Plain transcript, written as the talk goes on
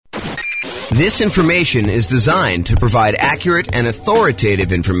This information is designed to provide accurate and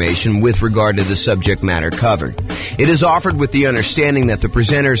authoritative information with regard to the subject matter covered. It is offered with the understanding that the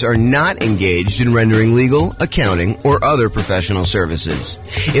presenters are not engaged in rendering legal, accounting, or other professional services.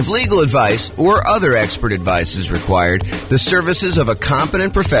 If legal advice or other expert advice is required, the services of a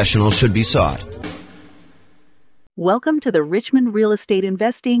competent professional should be sought. Welcome to the Richmond Real Estate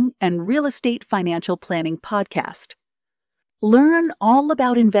Investing and Real Estate Financial Planning Podcast. Learn all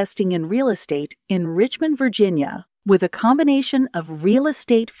about investing in real estate in Richmond, Virginia, with a combination of real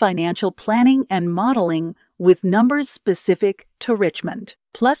estate financial planning and modeling with numbers specific to Richmond,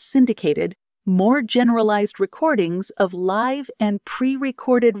 plus syndicated, more generalized recordings of live and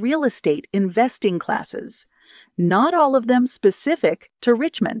pre-recorded real estate investing classes, not all of them specific to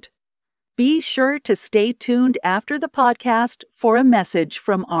Richmond. Be sure to stay tuned after the podcast for a message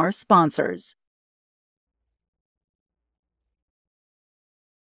from our sponsors.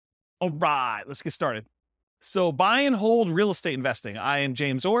 All right, let's get started. So buy and hold real estate investing. I am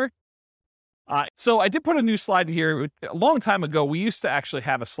James Orr. So I did put a new slide here. A long time ago, we used to actually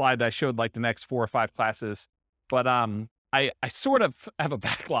have a slide that I showed like the next 4 or 5 classes. But I sort of have a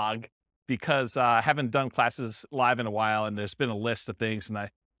backlog because I haven't done classes live in a while, and there's been a list of things, and I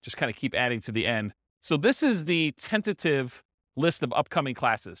just kind of keep adding to the end. So this is the tentative list of upcoming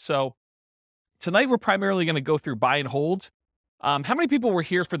classes. So tonight, we're primarily going to go through buy and hold. How many people were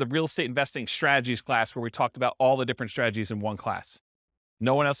here for the real estate investing strategies class where we talked about all the different strategies in one class?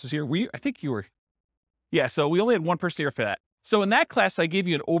 No one else was here? I think you were. Yeah, so we only had one person here for that. So in that class, I gave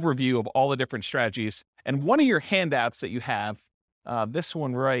you an overview of all the different strategies. And one of your handouts that you have, this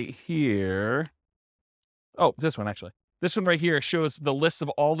one right here. Oh, this one actually. This one right here shows the list of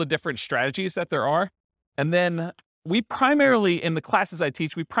all the different strategies that there are. And then we primarily, in the classes I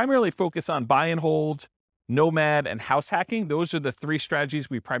teach, we primarily focus on buy and hold, nomad, and house hacking. Those are the 3 strategies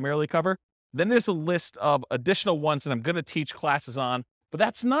we primarily cover. Then there's a list of additional ones that I'm going to teach classes on, but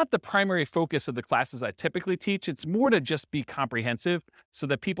that's not the primary focus of the classes I typically teach. It's more to just be comprehensive so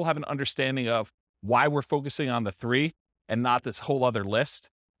that people have an understanding of why we're focusing on the 3 and not this whole other list.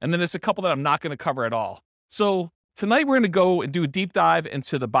 And then there's a couple that I'm not going to cover at all. So tonight we're going to go and do a deep dive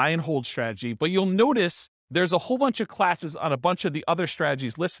into the buy and hold strategy, but you'll notice there's a whole bunch of classes on a bunch of the other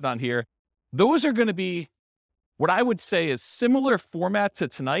strategies listed on here. Those are going to be what I would say is similar format to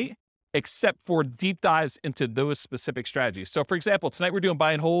tonight, except for deep dives into those specific strategies. So for example, tonight we're doing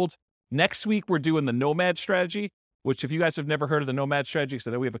buy and hold. Next week, we're doing the nomad strategy, which if you guys have never heard of the nomad strategy, so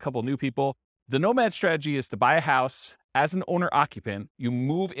I know we have a couple of new people. The nomad strategy is to buy a house as an owner occupant. You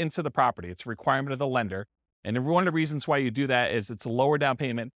move into the property. It's a requirement of the lender. And one of the reasons why you do that is it's a lower down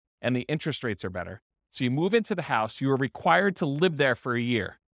payment and the interest rates are better. So you move into the house, you are required to live there for a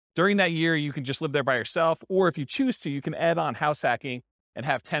year. During that year, you can just live there by yourself, or if you choose to, you can add on house hacking and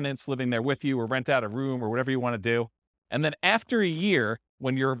have tenants living there with you or rent out a room or whatever you want to do. And then after a year,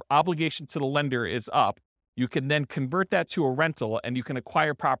 when your obligation to the lender is up, you can then convert that to a rental and you can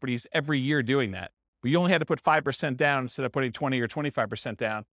acquire properties every year doing that. But you only had to put 5% down instead of putting 20 or 25%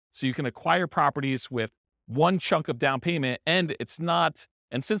 down. So you can acquire properties with one chunk of down payment, and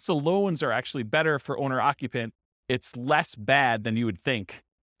since the loans are actually better for owner occupant, it's less bad than you would think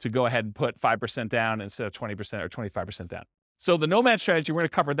to go ahead and put 5% down instead of 20% or 25% down. So the nomad strategy, we're going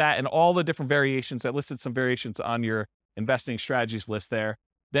to cover that and all the different variations. I listed some variations on your investing strategies list there.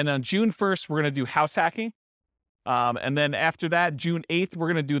 Then on June 1st, we're going to do house hacking. And then after that, June 8th, we're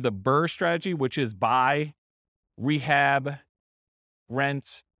going to do the BRRRR strategy, which is buy, rehab,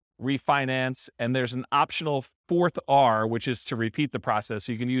 rent, refinance. And there's an optional 4th R, which is to repeat the process.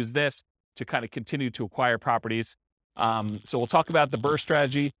 So you can use this to kind of continue to acquire properties. So we'll talk about the BRRRR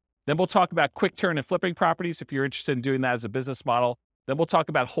strategy. Then we'll talk about quick turn and flipping properties if you're interested in doing that as a business model. Then we'll talk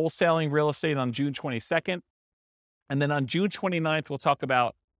about wholesaling real estate on June 22nd. And then on June 29th, we'll talk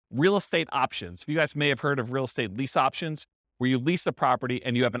about real estate options. You guys may have heard of real estate lease options, where you lease a property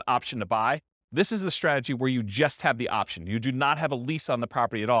and you have an option to buy. This is the strategy where you just have the option. You do not have a lease on the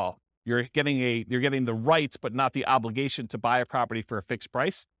property at all. You're getting the rights, but not the obligation to buy a property for a fixed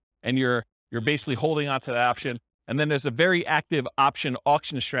price. And you're basically holding on to that option. And then there's a very active option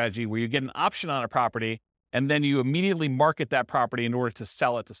auction strategy where you get an option on a property and then you immediately market that property in order to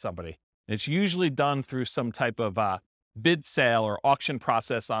sell it to somebody. And it's usually done through some type of bid sale or auction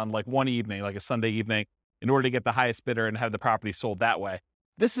process on like one evening, like a Sunday evening, in order to get the highest bidder and have the property sold that way.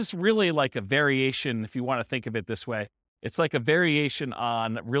 This is really like a variation, if you want to think of it this way. It's like a variation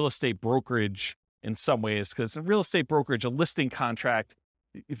on real estate brokerage in some ways, because in real estate brokerage, a listing contract,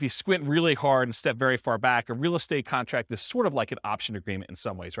 if you squint really hard and step very far back, a real estate contract is sort of like an option agreement in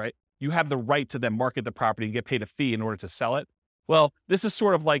some ways, right? You have the right to then market the property and get paid a fee in order to sell it. Well, this is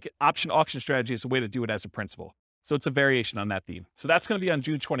sort of like option auction strategy is a way to do it as a principal. So it's a variation on that theme. So that's going to be on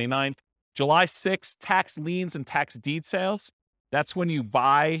June 29th. July 6th, tax liens and tax deed sales. That's when you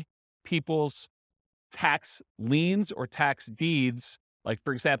buy people's tax liens or tax deeds. Like,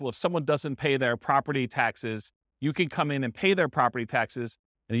 for example, if someone doesn't pay their property taxes, you can come in and pay their property taxes,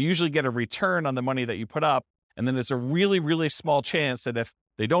 and you usually get a return on the money that you put up. And then there's a really, really small chance that if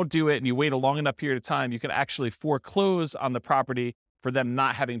they don't do it and you wait a long enough period of time, you can actually foreclose on the property for them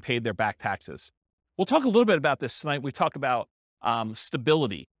not having paid their back taxes. We'll talk a little bit about this tonight. We talk about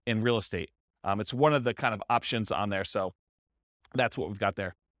stability in real estate. It's one of the kind of options on there. So that's what we've got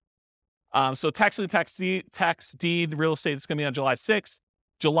there. So tax deed real estate is going to be on July 6th.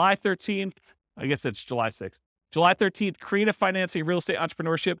 July 13th, I guess it's July 6th. July 13th, creative financing, real estate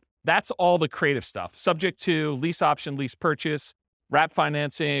entrepreneurship. That's all the creative stuff. Subject to lease option, lease purchase, wrap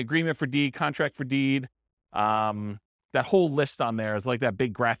financing, agreement for deed, contract for deed. That whole list on there is like that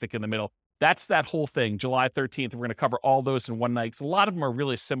big graphic in the middle. That's that whole thing. July 13th, we're going to cover all those in one night. A lot of them are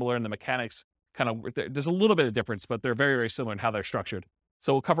really similar in the mechanics. There's a little bit of difference, but they're very, very similar in how they're structured.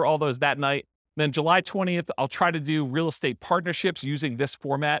 So we'll cover all those that night. Then July 20th, I'll try to do real estate partnerships using this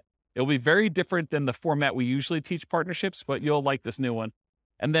format. It'll be very different than the format we usually teach partnerships, but you'll like this new one.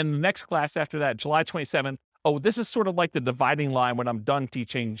 And then the next class after that, July 27th. Oh, this is sort of like the dividing line when I'm done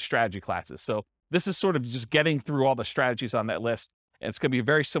teaching strategy classes. So this is sort of just getting through all the strategies on that list. And it's going to be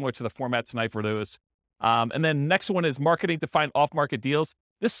very similar to the format tonight for those. And then next one is marketing to find off-market deals.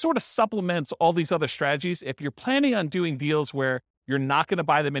 This sort of supplements all these other strategies. If you're planning on doing deals where you're not going to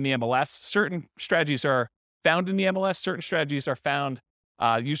buy them in the MLS, certain strategies are found in the MLS. Certain strategies are found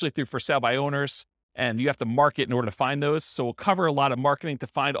usually through for sale by owners, and you have to market in order to find those. So we'll cover a lot of marketing to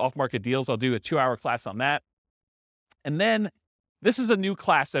find off-market deals. I'll do a 2-hour class on that. And then this is a new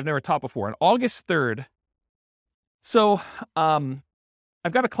class I've never taught before. On August 3rd, so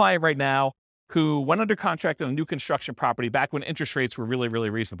I've got a client right now who went under contract on a new construction property back when interest rates were really, really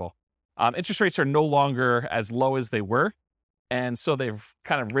reasonable. Interest rates are no longer as low as they were. And so they've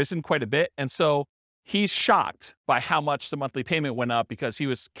kind of risen quite a bit. And so he's shocked by how much the monthly payment went up because he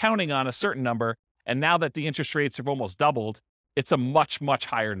was counting on a certain number. And now that the interest rates have almost doubled, it's a much, much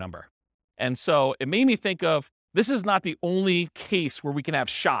higher number. And so it made me think of, this is not the only case where we can have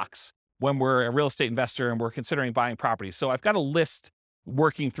shocks when we're a real estate investor and we're considering buying properties. So I've got a list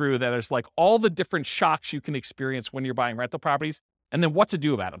working through that is like all the different shocks you can experience when you're buying rental properties and then what to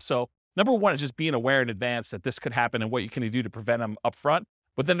do about them. So number one is just being aware in advance that this could happen and what you can do to prevent them up front.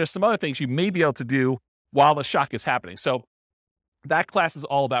 But then there's some other things you may be able to do while the shock is happening. So that class is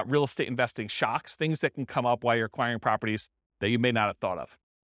all about real estate investing shocks, things that can come up while you're acquiring properties that you may not have thought of.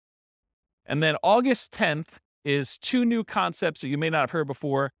 And then August 10th is 2 new concepts that you may not have heard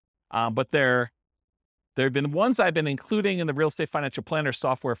before, but there have been ones I've been including in the Real Estate Financial Planner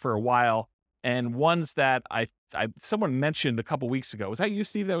software for a while, and ones that someone mentioned a couple weeks ago. Was that you,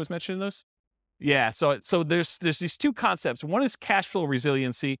 Steve, that was mentioning those? Yeah. So there's these 2 concepts. One is cash flow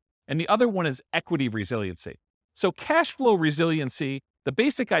resiliency, and the other one is equity resiliency. So cash flow resiliency, the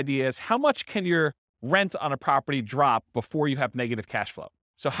basic idea is how much can your rent on a property drop before you have negative cash flow?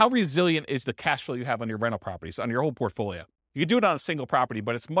 So how resilient is the cash flow you have on your rental properties, on your whole portfolio? You can do it on a single property,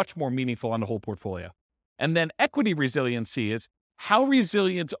 but it's much more meaningful on the whole portfolio. And then equity resiliency is how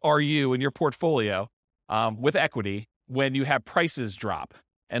resilient are you in your portfolio with equity when you have prices drop?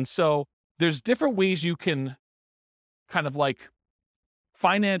 And so there's different ways you can kind of like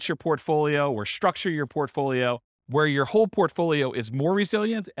finance your portfolio or structure your portfolio where your whole portfolio is more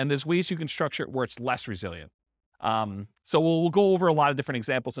resilient, and there's ways you can structure it where it's less resilient. So we'll go over a lot of different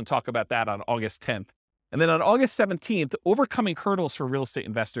examples and talk about that on August 10th. And then on August 17th, overcoming hurdles for real estate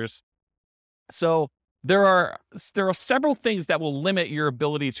investors. So there are several things that will limit your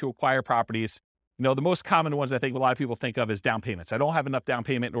ability to acquire properties. You know, the most common ones I think a lot of people think of is down payments. I don't have enough down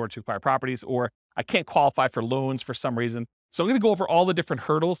payment in order to acquire properties, or I can't qualify for loans for some reason. So I'm going to go over all the different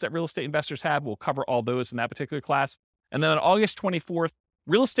hurdles that real estate investors have. We'll cover all those in that particular class. And then on August 24th,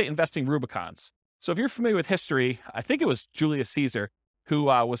 real estate investing Rubicons. So if you're familiar with history, I think it was Julius Caesar who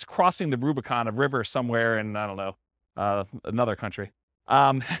was crossing the Rubicon, a river somewhere in, I don't know, another country.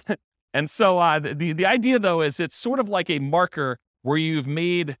 And so the idea, though, is it's sort of like a marker where you've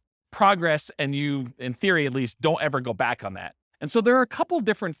made progress and you, in theory at least, don't ever go back on that. And so there are a couple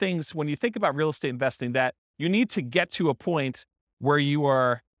different things when you think about real estate investing that you need to get to a point where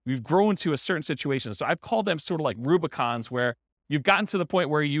you've grown to a certain situation. So I've called them sort of like Rubicons, where you've gotten to the point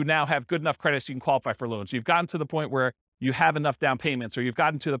where you now have good enough credit so you can qualify for loans. You've gotten to the point where you have enough down payments, or you've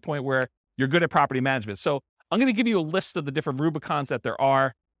gotten to the point where you're good at property management. So I'm going to give you a list of the different Rubicons that there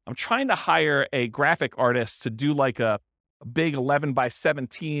are. I'm trying to hire a graphic artist to do like a a big 11 by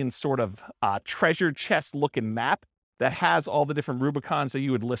 17 sort of treasure chest looking map that has all the different Rubicons that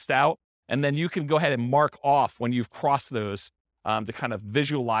you would list out. And then you can go ahead and mark off when you've crossed those to kind of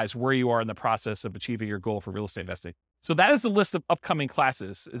visualize where you are in the process of achieving your goal for real estate investing. So that is the list of upcoming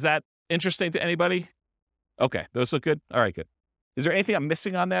classes. Is that interesting to anybody? Okay, those look good. All right, good. Is there anything I'm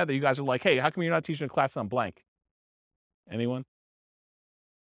missing on there that you guys are like, hey, how come you're not teaching a class on blank? Anyone?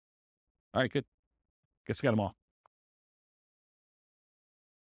 All right, good. Guess I got them all.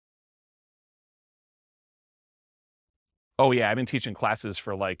 Oh yeah, I've been teaching classes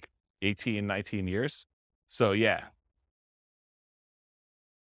for like 18, 19 years. So yeah.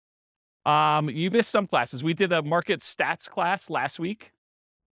 You missed some classes. We did a market stats class last week.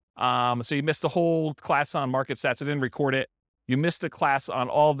 So you missed a whole class on market stats. I didn't record it. You missed a class on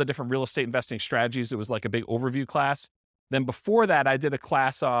all the different real estate investing strategies. It was like a big overview class. Then before that, I did a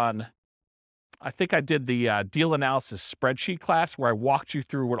class on, I think I did the deal analysis spreadsheet class where I walked you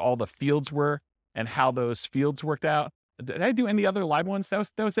through what all the fields were and how those fields worked out. Did I do any other live ones? That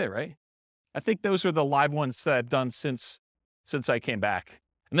was it, right? I think those are the live ones that I've done since I came back.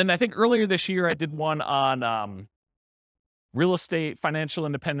 And then I think earlier this year, I did one on real estate, financial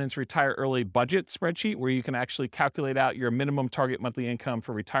independence, retire early budget spreadsheet, where you can actually calculate out your minimum target monthly income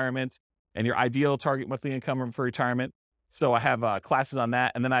for retirement and your ideal target monthly income for retirement. So I have classes on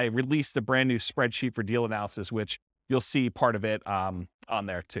that. And then I released a brand new spreadsheet for deal analysis, which you'll see part of it on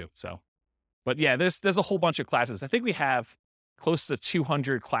there too. So, but yeah, there's a whole bunch of classes. I think we have close to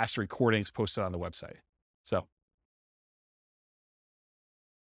 200 class recordings posted on the website. So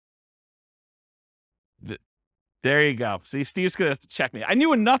there you go. See, Steve's going to check me. I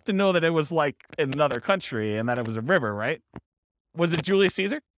knew enough to know that it was like in another country and that it was a river, right? Was it Julius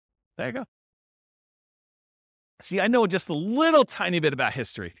Caesar? There you go. See, I know just a little tiny bit about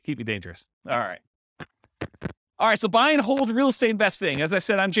history to keep me dangerous. All right. All right, so buy and hold real estate investing. As I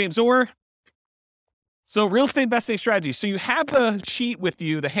said, I'm James Orr. So real estate investing strategies. So you have the sheet with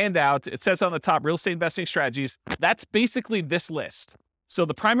you, the handout. It says on the top, real estate investing strategies. That's basically this list. So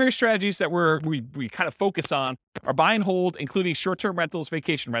the primary strategies that we kind of focus on are buy and hold, including short-term rentals,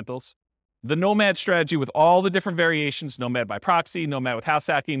 vacation rentals, the nomad strategy with all the different variations, nomad by proxy, nomad with house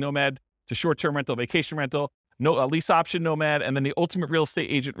hacking, nomad to short-term rental, vacation rental, lease option nomad, and then the ultimate real estate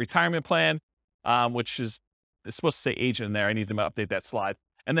agent retirement plan, which is, it's supposed to say agent in there. I need to update that slide.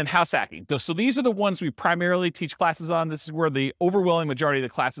 And then house hacking. So these are the ones we primarily teach classes on. This is where the overwhelming majority of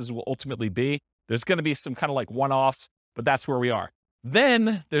the classes will ultimately be. There's going to be some kind of like one-offs, but that's where we are.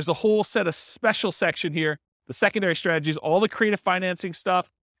 Then there's a whole set of special section here, the secondary strategies, all the creative financing stuff,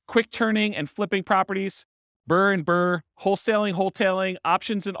 quick turning and flipping properties, BRRRR and BRRRR, wholetailing,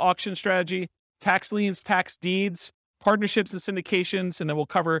 options and auction strategy, tax liens, tax deeds, partnerships and syndications, and then we'll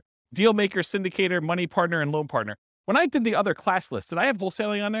cover deal maker, syndicator, money partner, and loan partner. When I did the other class list, did I have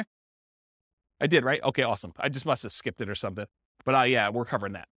wholesaling on there? I did, right? Okay, awesome. I just must have skipped it or something. But yeah, we're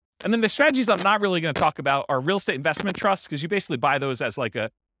covering that. And then the strategies I'm not really going to talk about are real estate investment trusts, because you basically buy those as like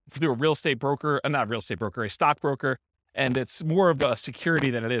through a real estate broker, not a real estate broker, a stockbroker. And it's more of a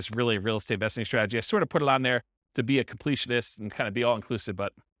security than it is really a real estate investing strategy. I sort of put it on there to be a completionist and kind of be all inclusive,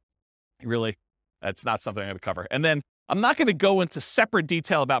 but really that's not something I'm going to cover. And then I'm not going to go into separate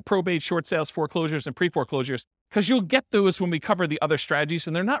detail about probate, short sales, foreclosures, and pre-foreclosures, because you'll get those when we cover the other strategies,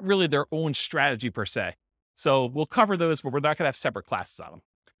 and they're not really their own strategy per se. So we'll cover those, but we're not going to have separate classes on them.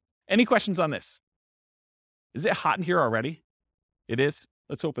 Any questions on this? Is it hot in here already? It is?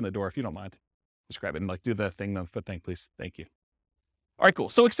 Let's open the door if you don't mind. Just grab it and like do the thing, the foot thing, please. Thank you. All right, cool.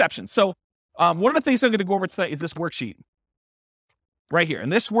 So exceptions. So one of the things I'm going to go over tonight is this worksheet right here.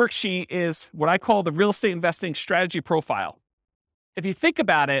 And this worksheet is what I call the real estate investing strategy profile. If you think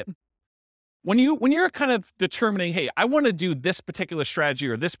about it, when you're kind of determining, hey, I want to do this particular strategy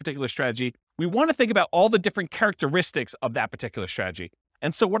or this particular strategy, we want to think about all the different characteristics of that particular strategy.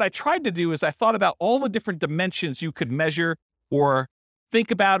 And so what I tried to do is I thought about all the different dimensions you could measure or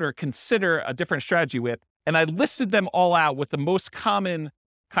think about or consider a different strategy with. And I listed them all out with the most common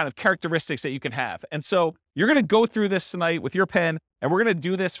kind of characteristics that you can have. And so you're going to go through this tonight with your pen, and we're going to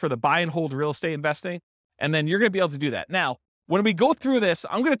do this for the buy and hold real estate investing. And then you're going to be able to do that. Now, when we go through this,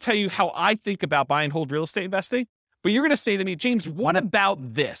 I'm going to tell you how I think about buy and hold real estate investing, but you're going to say to me, James, what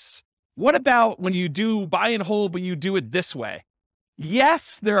about this? What about when you do buy and hold, but you do it this way?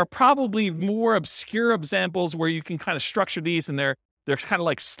 Yes, there are probably more obscure examples where you can kind of structure these, and there's kind of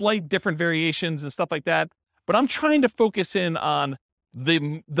like slight different variations and stuff like that. But I'm trying to focus in on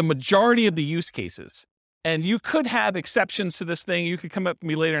the majority of the use cases. And you could have exceptions to this thing. You could come up to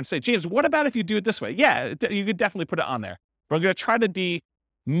me later and say, James, what about if you do it this way? Yeah, you could definitely put it on there. But I'm going to try to be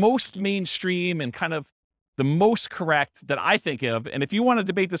most mainstream and kind of the most correct that I think of. And if you want to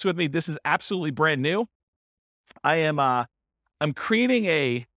debate this with me, this is absolutely brand new. I'm creating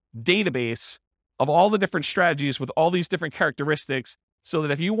a database of all the different strategies with all these different characteristics, so that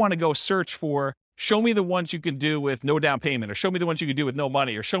if you want to go search for, show me the ones you can do with no down payment, or show me the ones you could do with no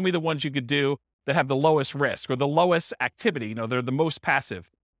money, or show me the ones you could do that have the lowest risk or the lowest activity, they're the most passive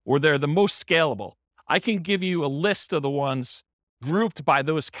or they're the most scalable. I can give you a list of the ones grouped by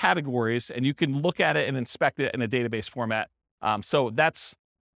those categories, and you can look at it and inspect it in a database format. So that's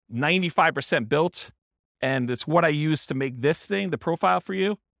 95% built, and it's what I use to make this thing, the profile for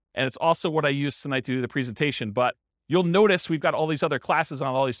you. And it's also what I use tonight to do the presentation. But you'll notice we've got all these other classes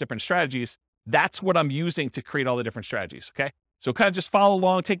on all these different strategies. That's what I'm using to create all the different strategies, okay? So kind of just follow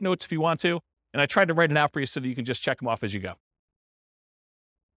along, take notes if you want to. And I tried to write it out for you so that you can just check them off as you go.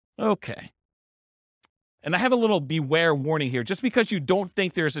 Okay. And I have a little beware warning here. Just because you don't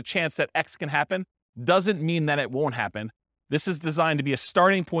think there's a chance that X can happen doesn't mean that it won't happen. This is designed to be a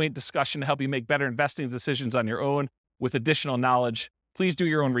starting point discussion to help you make better investing decisions on your own with additional knowledge. Please do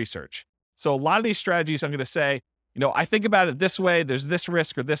your own research. So a lot of these strategies, I'm going to say, I think about it this way. There's this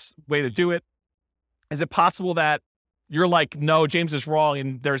risk or this way to do it. Is it possible that you're like, no, James is wrong,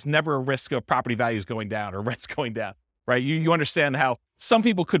 and there's never a risk of property values going down or rents going down, right? You understand how some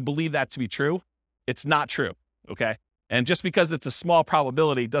people could believe that to be true. It's not true, okay? And just because it's a small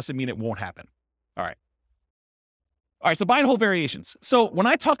probability doesn't mean it won't happen. All right, so buy and hold variations. So when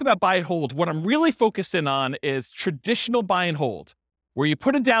I talk about buy and hold, what I'm really focusing on is traditional buy and hold, where you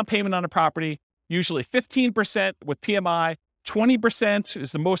put a down payment on a property, usually 15% with PMI, 20%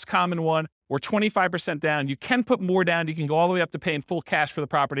 is the most common one, or 25% down. You can put more down. You can go all the way up to paying full cash for the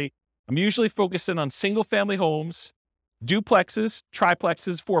property. I'm usually focusing on single family homes, duplexes,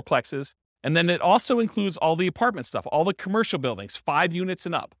 triplexes, fourplexes, and then it also includes all the apartment stuff, all the commercial buildings, 5 units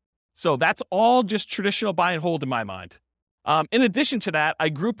and up. So that's all just traditional buy and hold in my mind. In addition to that, I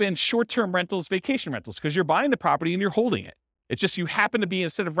group in short-term rentals, vacation rentals, because you're buying the property and you're holding it. It's just you happen to be,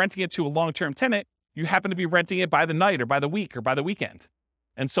 instead of renting it to a long-term tenant, you happen to be renting it by the night or by the week or by the weekend.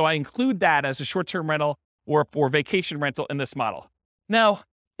 And so I include that as a short-term rental or vacation rental in this model. Now,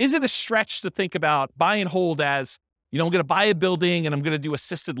 is it a stretch to think about buy and hold as, I'm going to buy a building and I'm going to do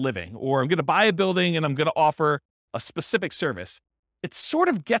assisted living, or I'm going to buy a building and I'm going to offer a specific service? It sort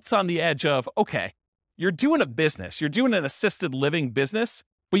of gets on the edge of, okay, you're doing a business, you're doing an assisted living business,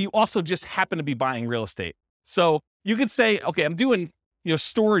 but you also just happen to be buying real estate. So you could say, okay, I'm doing,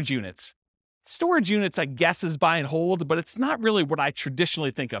 storage units. Storage units, I guess, is buy and hold, but it's not really what I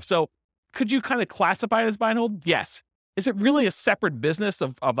traditionally think of. So could you kind of classify it as buy and hold? Yes. Is it really a separate business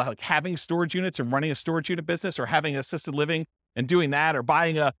of like having storage units and running a storage unit business, or having assisted living and doing that, or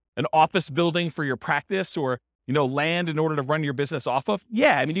buying an office building for your practice, or, land in order to run your business off of?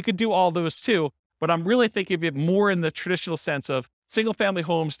 Yeah, I mean, you could do all those too, but I'm really thinking of it more in the traditional sense of single family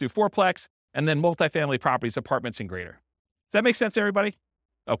homes through fourplex, and then multifamily properties, apartments, and greater. Does that make sense, everybody?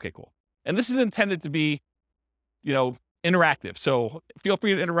 Okay, cool. And this is intended to be, interactive. So feel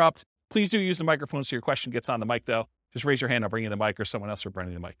free to interrupt. Please do use the microphone so your question gets on the mic, though. Just raise your hand. I'll bring you the mic, or someone else will bring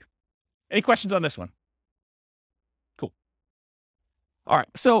you the mic. Any questions on this one? Cool. All right.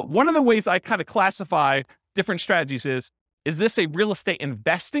 So one of the ways I kind of classify different strategies is this a real estate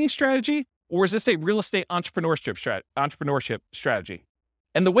investing strategy, or is this a real estate entrepreneurship strategy?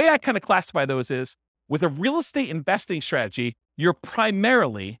 And the way I kind of classify those is, with a real estate investing strategy, you're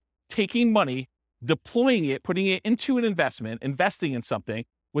primarily taking money, deploying it, putting it into an investment, investing in something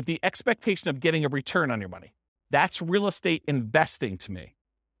with the expectation of getting a return on your money. That's real estate investing to me.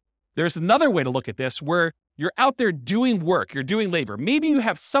 There's another way to look at this where you're out there doing work, you're doing labor. Maybe you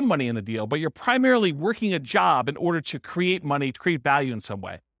have some money in the deal, but you're primarily working a job in order to create money, to create value in some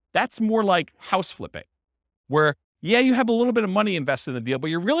way. That's more like house flipping, where, yeah, you have a little bit of money invested in the deal, but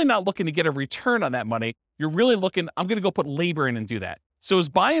you're really not looking to get a return on that money. You're really looking, I'm going to go put labor in and do that. So is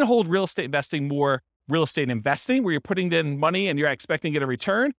buy and hold real estate investing more real estate investing, where you're putting in money and you're expecting to get a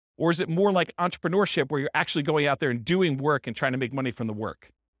return? Or is it more like entrepreneurship, where you're actually going out there and doing work and trying to make money from the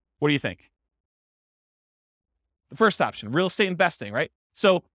work? What do you think? The first option, real estate investing, right?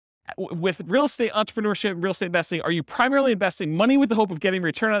 So with real estate entrepreneurship, real estate investing, are you primarily investing money with the hope of getting a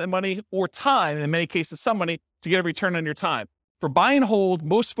return on that money, or time, and in many cases, some money, to get a return on your time? For buy and hold,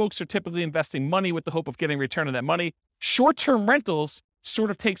 most folks are typically investing money with the hope of getting a return on that money. Short-term rentals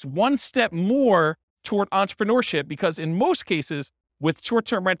sort of takes one step more toward entrepreneurship, because in most cases, with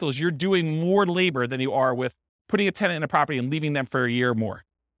short-term rentals, you're doing more labor than you are with putting a tenant in a property and leaving them for a year or more.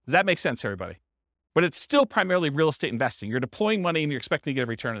 Does that make sense, everybody? But it's still primarily real estate investing. You're deploying money and you're expecting to get a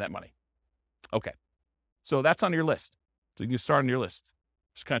return on that money. Okay. So that's on your list. So you can start on your list.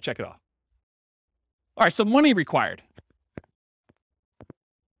 Just kind of check it off. All right, so money required.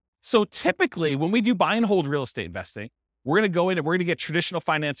 So typically when we do buy and hold real estate investing, we're going to go in and we're going to get traditional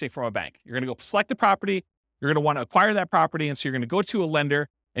financing from a bank. You're going to go select a property. You're going to want to acquire that property. And so you're going to go to a lender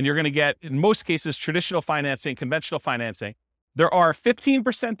and you're going to get, in most cases, traditional financing, conventional financing. There are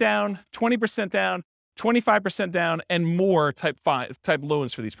 15% down, 20% down, 25% down, and more type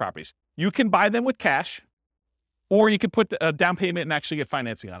loans for these properties. You can buy them with cash, or you can put a down payment and actually get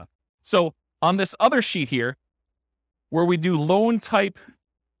financing on them. So on this other sheet here, where we do loan type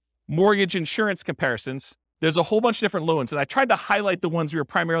mortgage insurance comparisons, there's a whole bunch of different loans. And I tried to highlight the ones we were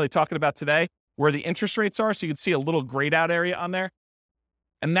primarily talking about today, where the interest rates are. So you can see a little grayed out area on there.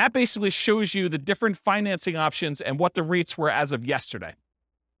 And that basically shows you the different financing options and what the rates were as of yesterday.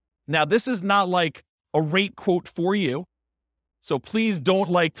 Now, this is not like a rate quote for you. So please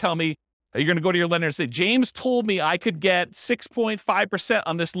don't tell me you're going to go to your lender and say, James told me I could get 6.5%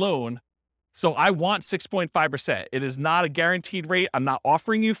 on this loan, so I want 6.5%. It is not a guaranteed rate. I'm not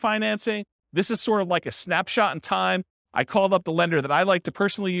offering you financing. This is sort of like a snapshot in time. I called up the lender that I like to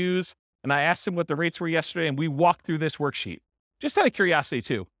personally use, and I asked him what the rates were yesterday, and we walked through this worksheet. Just out of curiosity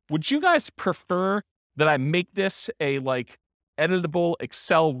too, would you guys prefer that I make this a editable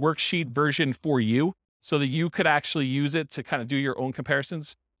Excel worksheet version for you so that you could actually use it to kind of do your own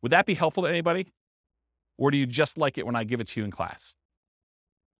comparisons? Would that be helpful to anybody? Or do you just like it when I give it to you in class?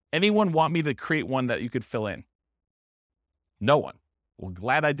 Anyone want me to create one that you could fill in? No one. Well,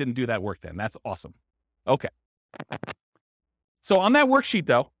 glad I didn't do that work then. That's awesome. Okay. So on that worksheet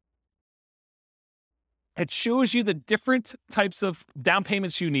though, it shows you the different types of down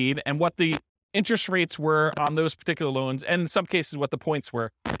payments you need and what the interest rates were on those particular loans, and in some cases what the points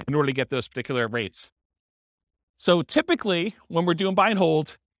were in order to get those particular rates. So typically when we're doing buy and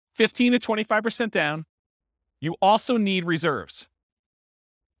hold, 15 to 25% down, you also need reserves.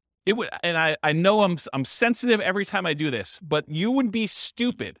 It would, and I know I'm sensitive every time I do this, but you would be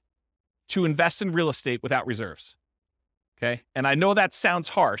stupid to invest in real estate without reserves. Okay? And I know that sounds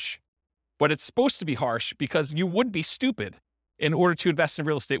harsh, but it's supposed to be harsh because you would be stupid in order to invest in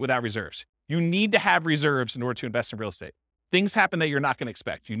real estate without reserves. You need to have reserves in order to invest in real estate. Things happen that you're not going to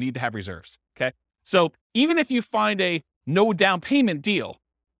expect. You need to have reserves. Okay? So even if you find a no down payment deal,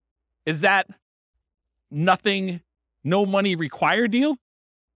 is that nothing, no money required deal?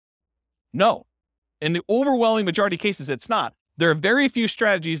 No. In the overwhelming majority of cases, it's not. There are very few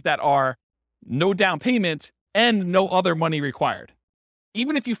strategies that are no down payment and no other money required.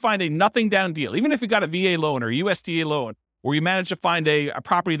 Even if you find a nothing down deal, even if you got a VA loan or USDA loan, or you manage to find a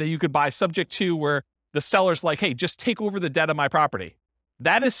property that you could buy subject to where the seller's like, hey, just take over the debt of my property.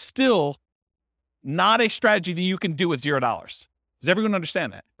 That is still not a strategy that you can do with $0. Does everyone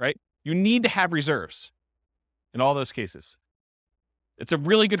understand that, right? You need to have reserves in all those cases. It's a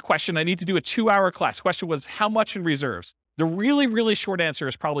really good question. I need to do a 2-hour class. Question was, how much in reserves? The really, really short answer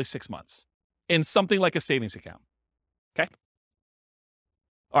is probably 6 months in something like a savings account. Okay?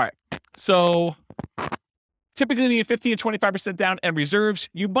 All right. So typically you need 15 to 25% down and reserves.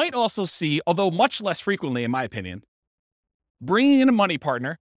 You might also see, although much less frequently, in my opinion, bringing in a money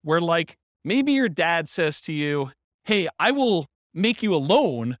partner where maybe your dad says to you, hey, I will make you a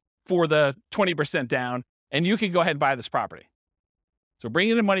loan for the 20% down and you can go ahead and buy this property. So bring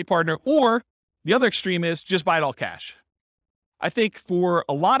in a money partner, or the other extreme is just buy it all cash. I think for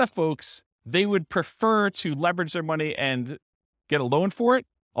a lot of folks, they would prefer to leverage their money and get a loan for it.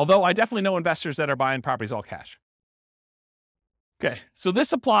 Although I definitely know investors that are buying properties all cash. Okay, so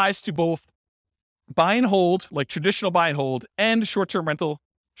this applies to both buy and hold, like traditional buy and hold, and short-term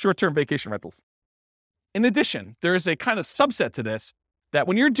vacation rentals. In addition, there is a kind of subset to this that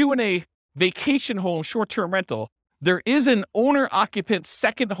when you're doing a vacation home short-term rental, there is an owner-occupant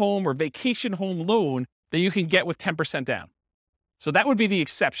second home or vacation home loan that you can get with 10% down. So that would be the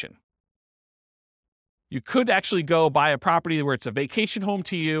exception. You could actually go buy a property where it's a vacation home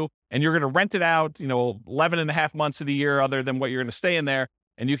to you and you're going to rent it out, 11 and a half months of the year other than what you're going to stay in there,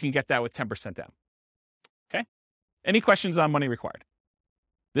 and you can get that with 10% down. Okay? Any questions on money required?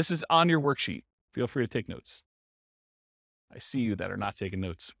 This is on your worksheet. Feel free to take notes. I see you that are not taking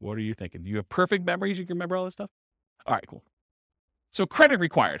notes. What are you thinking? Do you have perfect memories? You can remember all this stuff? All right, cool. So credit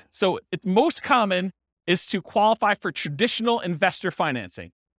required. So it's most common is to qualify for traditional investor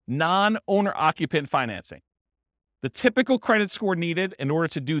financing, non-owner occupant financing. The typical credit score needed in order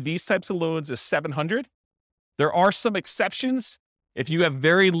to do these types of loans is 700. There are some exceptions if you have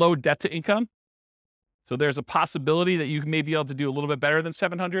very low debt to income. So there's a possibility that you may be able to do a little bit better than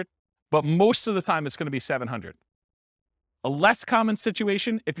 700, but most of the time it's going to be 700. A less common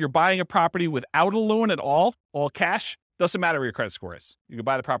situation, if you're buying a property without a loan at all cash, doesn't matter what your credit score is. You can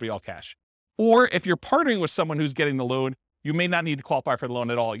buy the property all cash. Or if you're partnering with someone who's getting the loan, you may not need to qualify for the loan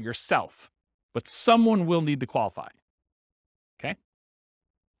at all yourself, but someone will need to qualify. Okay?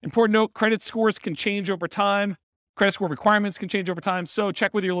 Important note, credit scores can change over time. Credit score requirements can change over time. So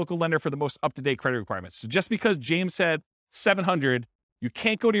check with your local lender for the most up-to-date credit requirements. So just because James said 700, you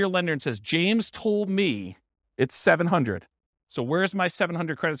can't go to your lender and says, James told me it's 700. So where's my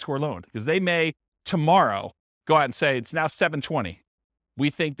 700 credit score loan? Because they may tomorrow go out and say it's now 720. We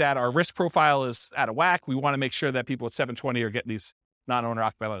think that our risk profile is out of whack. We want to make sure that people at 720 are getting these non-owner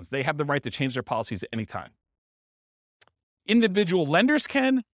occupied loans. They have the right to change their policies at any time. Individual lenders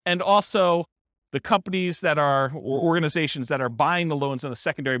can, and also the companies that are, or organizations that are buying the loans in the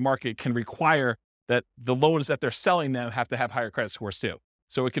secondary market can require that the loans that they're selling them have to have higher credit scores too.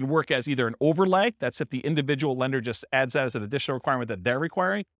 So it can work as either an overlay, that's if the individual lender just adds that as an additional requirement that they're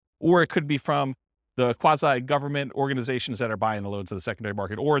requiring, or it could be from the quasi-government organizations that are buying the loans in the secondary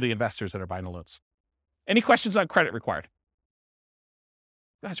market or the investors that are buying the loans. Any questions on credit required?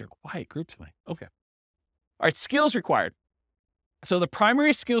 You guys are a quiet group tonight. Okay. All right, skills required. So the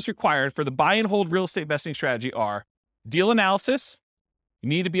primary skills required for the buy and hold real estate investing strategy are deal analysis. You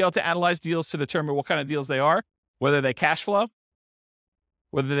need to be able to analyze deals to determine what kind of deals they are, whether they cash flow,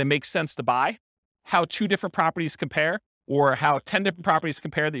 whether they make sense to buy, how 2 different properties compare, or how 10 different properties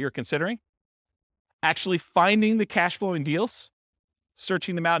compare that you're considering. Actually finding the cash flowing deals,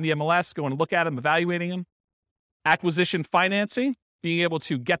 searching them out in the MLS, going to look at them, evaluating them. Acquisition financing, being able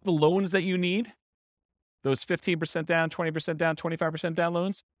to get the loans that you need, those 15% down, 20% down, 25% down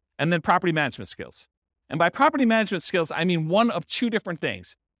loans, and then property management skills. And by property management skills, I mean one of 2 different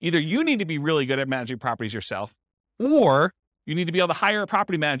things. Either you need to be really good at managing properties yourself, or you need to be able to hire a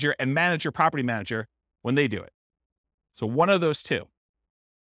property manager and manage your property manager when they do it. So one of those 2.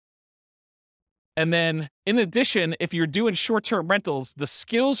 And then in addition, if you're doing short-term rentals, the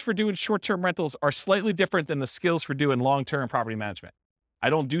skills for doing short-term rentals are slightly different than the skills for doing long-term property management. I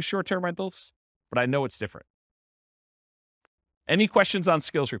don't do short-term rentals, but I know it's different. Any questions on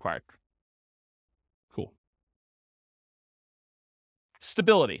skills required? Cool.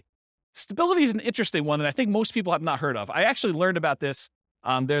 Stability. Stability is an interesting one that I think most people have not heard of. I actually learned about this.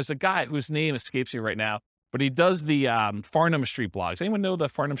 There's a guy whose name escapes me right now, but he does the Farnham Street blogs. Anyone know the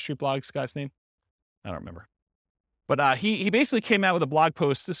Farnham Street blogs guy's name? I don't remember. But he basically came out with a blog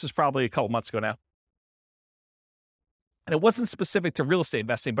post. This is probably a couple months ago now. And it wasn't specific to real estate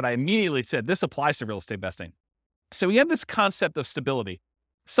investing, but I immediately said, this applies to real estate investing. So we have this concept of stability.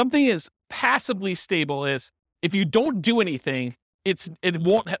 Something is passively stable is if you don't do anything,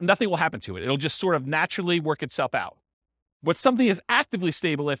 nothing will happen to it. It'll just sort of naturally work itself out. But something is actively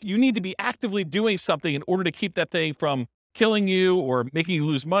stable if you need to be actively doing something in order to keep that thing from killing you or making you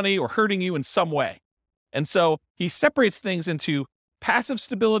lose money or hurting you in some way. And so he separates things into passive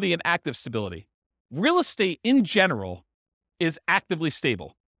stability and active stability. Real estate in general is actively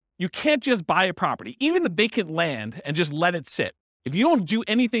stable. You can't just buy a property, even the vacant land, and just let it sit. If you don't do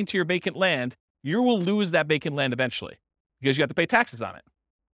anything to your vacant land, you will lose that vacant land eventually because you have to pay taxes on it.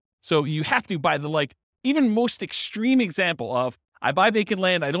 So you have to, by the even most extreme example of, I buy vacant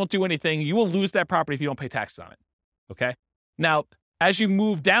land, I don't do anything, you will lose that property if you don't pay taxes on it. Okay? Now, as you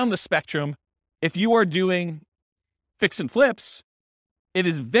move down the spectrum, if you are doing fix and flips, it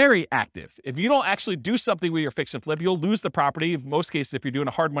is very active. If you don't actually do something with your fix and flip, you'll lose the property. In most cases, if you're doing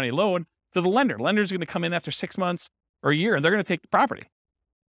a hard money loan, to the lender. Lender's going to come in after 6 months or a year, and they're going to take the property.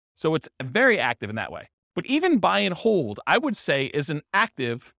 So it's very active in that way. But even buy and hold, I would say, is an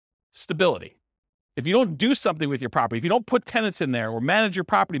active stability. If you don't do something with your property, if you don't put tenants in there or manage your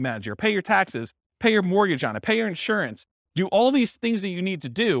property manager, pay your taxes, pay your mortgage on it, pay your insurance, do all these things that you need to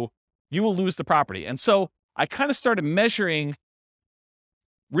do, you will lose the property. And so I kind of started measuring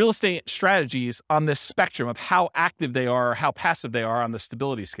real estate strategies on this spectrum of how active they are or how passive they are on the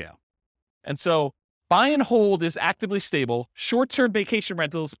stability scale. And so buy and hold is actively stable. Short-term vacation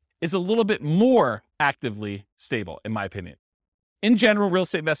rentals is a little bit more actively stable, in my opinion. In general, real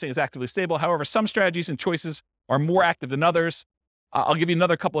estate investing is actively stable. However, some strategies and choices are more active than others. I'll give you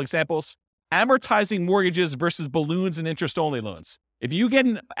another couple examples. Amortizing mortgages versus balloons and interest-only loans. If you get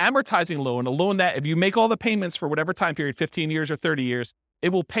an amortizing loan, a loan that if you make all the payments for whatever time period, 15 years or 30 years, it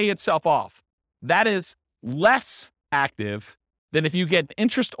will pay itself off. That is less active than if you get an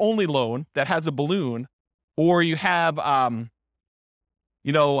interest-only loan that has a balloon, or you have, well,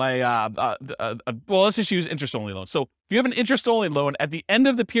 let's just use interest-only loan. So if you have an interest-only loan, at the end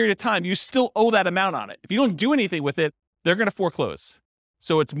of the period of time, you still owe that amount on it. If you don't do anything with it, they're going to foreclose.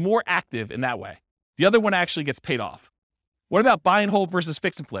 So it's more active in that way. The other one actually gets paid off. What about buy and hold versus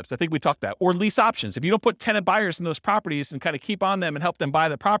fix and flips? I think we talked about, or lease options. If you don't put tenant buyers in those properties and kind of keep on them and help them buy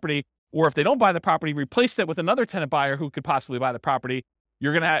the property, or if they don't buy the property, replace it with another tenant buyer who could possibly buy the property,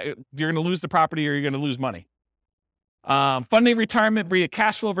 you're gonna lose the property or you're gonna lose money. Funding retirement via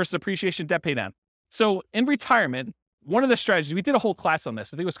cash flow versus appreciation, debt pay down. So in retirement, one of the strategies, we did a whole class on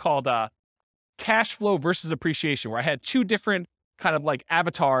this. I think it was called cash flow versus appreciation, where I had two different kind of like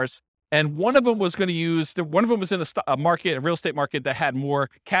avatars, and one of them was going to use, one of them was in a market, a real estate market that had more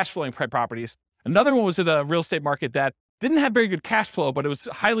cash flowing properties. Another one was in a real estate market that didn't have very good cash flow, but it was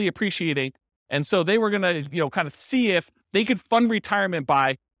highly appreciating. And so they were going to, kind of see if they could fund retirement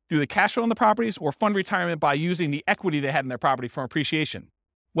by through the cash flow on the properties or fund retirement by using the equity they had in their property from appreciation.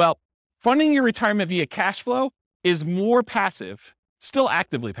 Well, funding your retirement via cash flow is more passive, still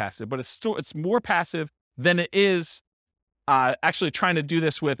actively passive, but it's more passive than it is actually trying to do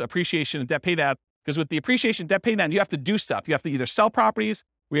this with appreciation and debt pay down. Because with the appreciation debt pay down, you have to do stuff. You have to either sell properties,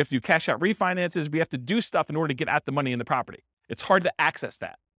 we have to do cash out refinances, we have to do stuff in order to get at the money in the property. It's hard to access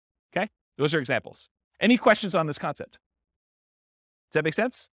that. Okay, those are examples. Any questions on this concept? Does that make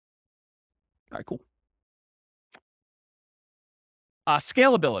sense? All right, cool.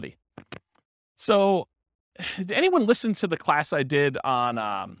 Scalability. So did anyone listen to the class I did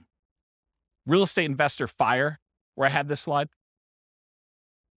on Real Estate Investor FIRE, where I had this slide?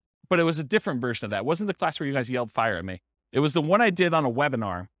 But it was a different version of that. It wasn't the class where you guys yelled fire at me. It was the one I did on a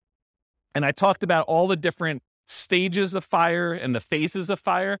webinar. And I talked about all the different stages of FIRE and the phases of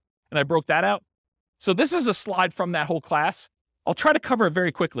FIRE, and I broke that out. So this is a slide from that whole class. I'll try to cover it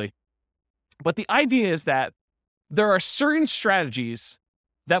very quickly. But the idea is that there are certain strategies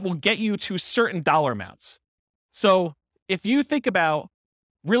that will get you to certain dollar amounts. So if you think about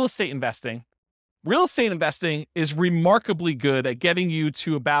real estate investing is remarkably good at getting you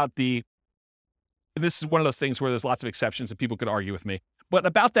to about this is one of those things where there's lots of exceptions and people could argue with me, but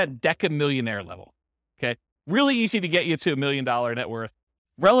about that decamillionaire level, okay? Really easy to get you to $1 million net worth,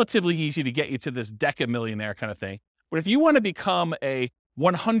 relatively easy to get you to this decamillionaire kind of thing. But if you want to become a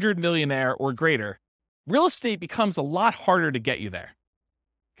 100 millionaire or greater, real estate becomes a lot harder to get you there,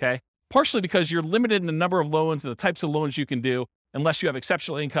 okay? Partially because you're limited in the number of loans and the types of loans you can do unless you have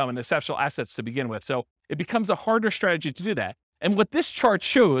exceptional income and exceptional assets to begin with. So it becomes a harder strategy to do that. And what this chart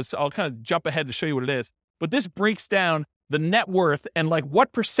shows, I'll kind of jump ahead to show you what it is, but this breaks down the net worth and like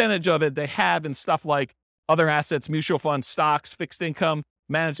what percentage of it they have in stuff like other assets, mutual funds, stocks, fixed income,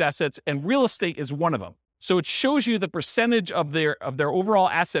 managed assets, and real estate is one of them. So it shows you the percentage of their overall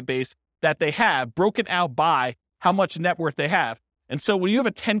asset base that they have broken out by how much net worth they have. And so when you have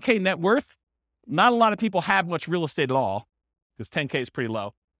a 10K net worth, not a lot of people have much real estate at all because 10K is pretty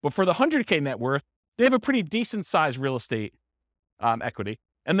low. But for the 100K net worth, they have a pretty decent sized real estate equity.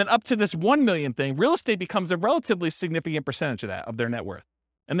 And then up to this 1 million thing, real estate becomes a relatively significant percentage of that, of their net worth.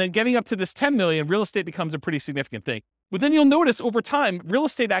 And then getting up to this 10 million, real estate becomes a pretty significant thing. But then you'll notice over time, real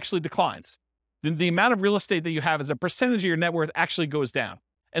estate actually declines. The amount of real estate that you have as a percentage of your net worth actually goes down.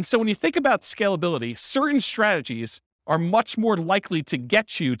 And so when you think about scalability, certain strategies are much more likely to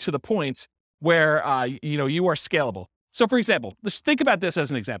get you to the point where you are scalable. So for example, let's think about this as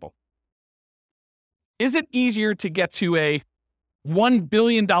an example. Is it easier to get to a $1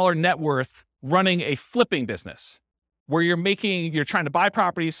 billion net worth running a flipping business where you're trying to buy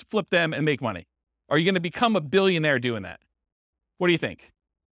properties, flip them, and make money? Are you going to become a billionaire doing that? What do you think?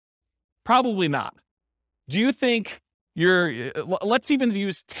 Probably not. Do you think let's even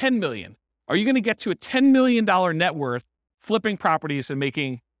use 10 million. Are you going to get to a $10 million net worth flipping properties and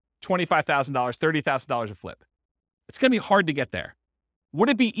making $25,000, $30,000 a flip? It's going to be hard to get there. Would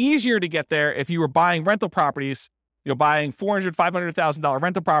it be easier to get there if you were buying rental properties, buying $400,000, $500,000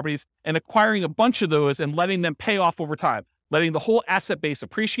 rental properties and acquiring a bunch of those and letting them pay off over time, letting the whole asset base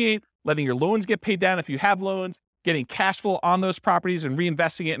appreciate, letting your loans get paid down if you have loans, getting cash flow on those properties and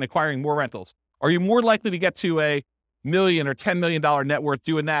reinvesting it and acquiring more rentals? Are you more likely to get to a million or $10 million net worth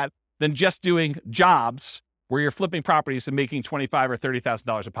doing that than just doing jobs where you're flipping properties and making $25,000 or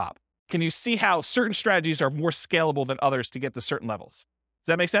 $30,000 a pop? Can you see how certain strategies are more scalable than others to get to certain levels?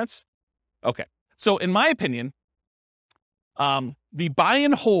 Does that make sense? Okay. So in my opinion, the buy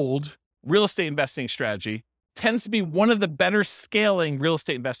and hold real estate investing strategy tends to be one of the better scaling real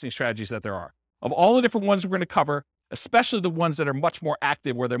estate investing strategies that there are. Of all the different ones we're going to cover, especially the ones that are much more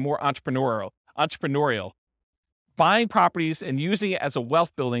active, where they're more entrepreneurial, buying properties and using it as a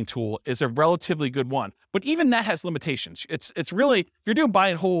wealth building tool is a relatively good one. But even that has limitations. It's really, if you're doing buy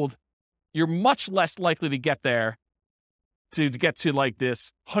and hold, you're much less likely to get there to get to like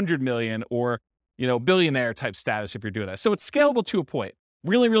this 100 million or, billionaire type status if you're doing that. So it's scalable to a point.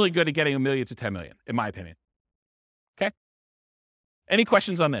 Really, really good at getting 1 million to 10 million, in my opinion. Okay. Any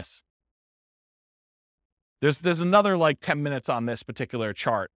questions on this? There's another like 10 minutes on this particular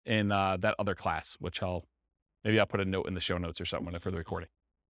chart in that other class, which maybe I'll put a note in the show notes or something for the recording.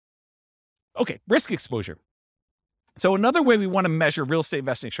 Okay, risk exposure. So another way we want to measure real estate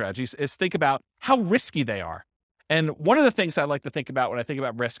investing strategies is think about how risky they are. And one of the things I like to think about when I think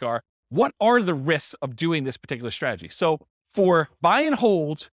about risk are, what are the risks of doing this particular strategy? So for buy and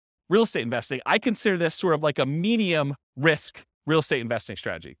hold real estate investing, I consider this sort of like a medium risk real estate investing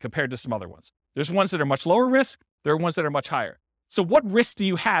strategy compared to some other ones. There's ones that are much lower risk. There are ones that are much higher. So what risk do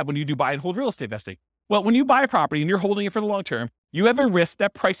you have when you do buy and hold real estate investing? Well, when you buy a property and you're holding it for the long term, you have a risk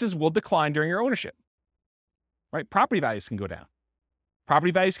that prices will decline during your ownership, right? Property values can go down.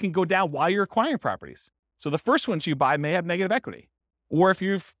 Property values can go down while you're acquiring properties. So the first ones you buy may have negative equity, or if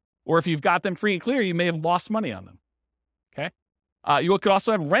you've got them free and clear, you may have lost money on them. Okay. You could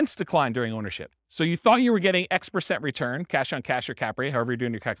also have rents decline during ownership. So you thought you were getting X% return, cash on cash or cap rate, however you're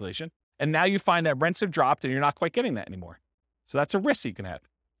doing your calculation. And now you find that rents have dropped and you're not quite getting that anymore. So that's a risk you can have.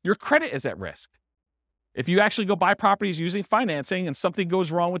 Your credit is at risk. If you actually go buy properties using financing and something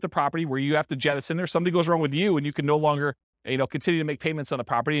goes wrong with the property where you have to jettison, or something goes wrong with you and you can no longer, continue to make payments on the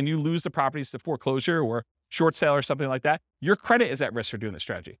property and you lose the properties to foreclosure or short sale or something like that, your credit is at risk for doing this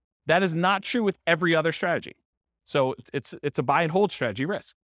strategy. That is not true with every other strategy. So it's a buy and hold strategy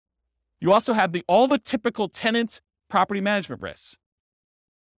risk. You also have all the typical tenant property management risks.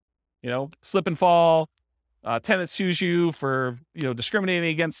 Slip and fall, tenant sues you for, discriminating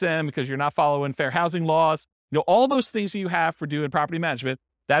against them because you're not following fair housing laws. All those things that you have for doing property management,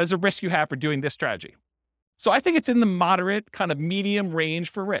 that is a risk you have for doing this strategy. So I think it's in the moderate kind of medium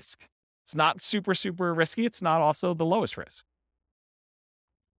range for risk. It's not super, super risky. It's not also the lowest risk.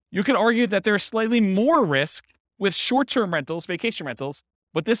 You could argue that there's slightly more risk with short-term rentals, vacation rentals,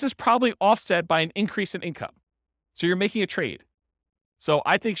 but this is probably offset by an increase in income. So you're making a trade. So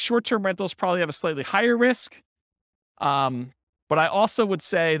I think short-term rentals probably have a slightly higher risk. But I also would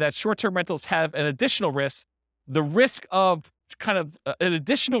say that short-term rentals have an additional risk, the risk of an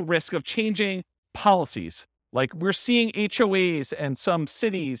additional risk of changing policies. Like we're seeing HOAs and some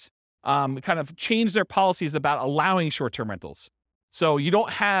cities kind of change their policies about allowing short-term rentals. So you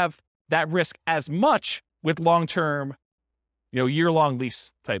don't have that risk as much with long-term, year-long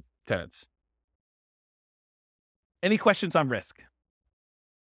lease type tenants. Any questions on risk?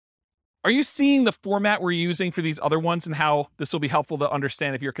 Are you seeing the format we're using for these other ones and how this will be helpful to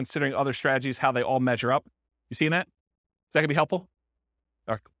understand if you're considering other strategies, how they all measure up? You seeing that? Is that going to be helpful?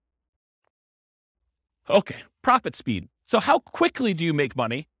 Okay, profit speed. So how quickly do you make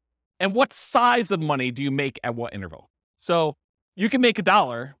money and what size of money do you make at what interval? So you can make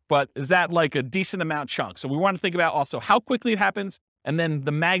 $1, but is that like a decent amount chunk? So we want to think about also how quickly it happens and then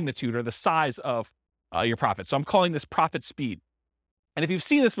the magnitude or the size of your profit. So I'm calling this profit speed. And if you've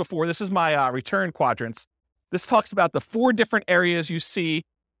seen this before, this is my return quadrants. This talks about the 4 different areas you see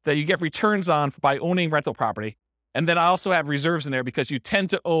that you get returns on by owning rental property. And then I also have reserves in there because you tend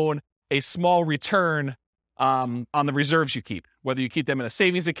to own a small return on the reserves you keep. Whether you keep them in a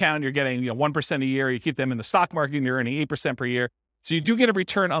savings account, you're getting 1% a year. You keep them in the stock market, and you're earning 8% per year. So you do get a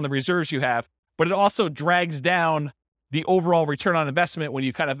return on the reserves you have, but it also drags down the overall return on investment when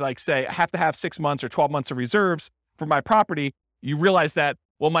you kind of like say, I have to have 6 months or 12 months of reserves for my property. You realize that,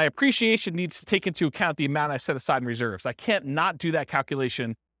 well, my appreciation needs to take into account the amount I set aside in reserves. I can't not do that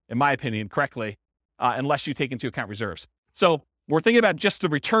calculation, in my opinion, correctly, unless you take into account reserves. So we're thinking about just the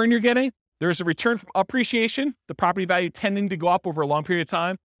return you're getting. There's a return from appreciation, the property value tending to go up over a long period of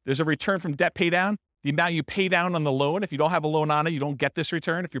time. There's a return from debt pay down, the amount you pay down on the loan. If you don't have a loan on it, you don't get this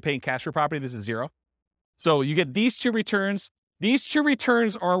return. If you're paying cash for property, this is 0. So you get these 2 returns. These 2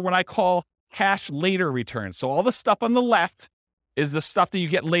 returns are what I call cash later returns. So all the stuff on the left is the stuff that you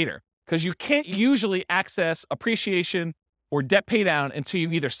get later, because you can't usually access appreciation or debt pay down until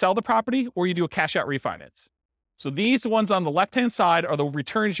you either sell the property or you do a cash out refinance. So these ones on the left-hand side are the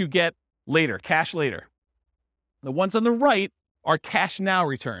returns you get later, cash later. The ones on the right are cash now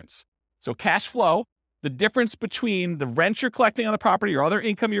returns. So cash flow, the difference between the rent you're collecting on the property or other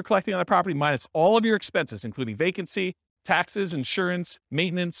income you're collecting on the property minus all of your expenses, including vacancy, taxes, insurance,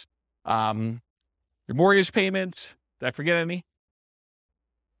 maintenance, your mortgage payments. Did I forget any?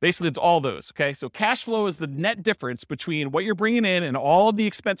 Basically, it's all those, okay? So cash flow is the net difference between what you're bringing in and all of the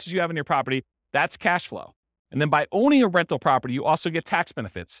expenses you have in your property. That's cash flow. And then by owning a rental property, you also get tax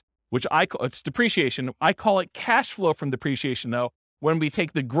benefits, which it's depreciation. I call it cash flow from depreciation, though, when we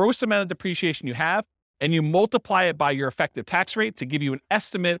take the gross amount of depreciation you have and you multiply it by your effective tax rate to give you an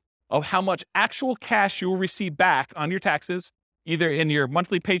estimate of how much actual cash you will receive back on your taxes, either in your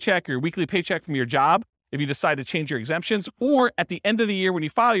monthly paycheck or your weekly paycheck from your job, if you decide to change your exemptions, or at the end of the year when you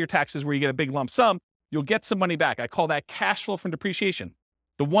file your taxes where you get a big lump sum, you'll get some money back. I call that cash flow from depreciation.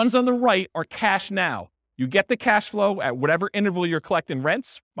 The ones on the right are cash now. You get the cash flow at whatever interval you're collecting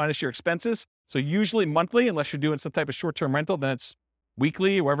rents minus your expenses. So usually monthly, unless you're doing some type of short-term rental, then it's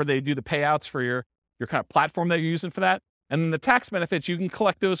weekly, wherever they do the payouts for your kind of platform that you're using for that. And then the tax benefits, you can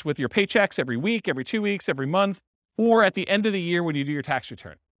collect those with your paychecks every week, every 2 weeks, every month, or at the end of the year when you do your tax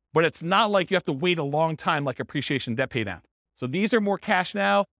return. But it's not like you have to wait a long time like appreciation debt pay down. So these are more cash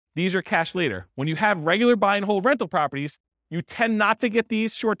now. These are cash later. When you have regular buy and hold rental properties, you tend not to get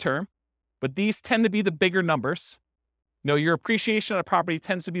these short term, but these tend to be the bigger numbers. Your appreciation on a property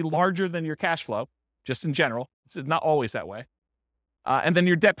tends to be larger than your cash flow, just in general. It's not always that way. And then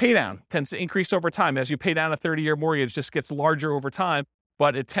your debt pay down tends to increase over time. As you pay down a 30-year mortgage, it just gets larger over time,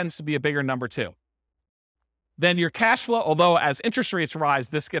 but it tends to be a bigger number too. Then your cash flow, although as interest rates rise,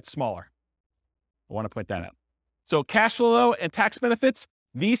 this gets smaller. I want to point that out. So cash flow and tax benefits,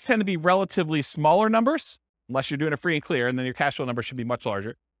 these tend to be relatively smaller numbers, unless you're doing a free and clear, and then your cash flow number should be much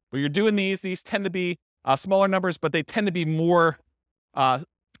larger. But you're doing these tend to be smaller numbers, but they tend to be more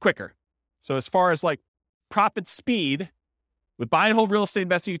quicker. So as far as like profit speed, with buy and hold real estate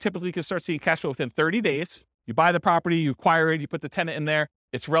investing, you typically can start seeing cash flow within 30 days. You buy the property, you acquire it, you put the tenant in there.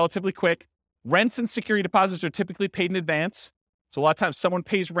 It's relatively quick. Rents and security deposits are typically paid in advance. So a lot of times someone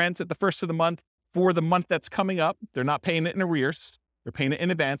pays rents at the first of the month for the month that's coming up. They're not paying it in arrears. They're paying it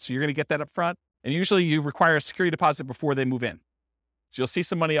in advance. So you're going to get that up front. And usually you require a security deposit before they move in. So you'll see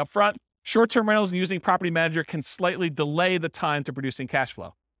some money up front. Short-term rentals and using property manager can slightly delay the time to producing cash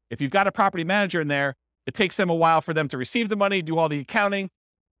flow. If you've got a property manager in there, it takes them a while for them to receive the money, do all the accounting,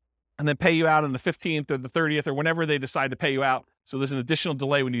 and then pay you out on the 15th or the 30th or whenever they decide to pay you out. So there's an additional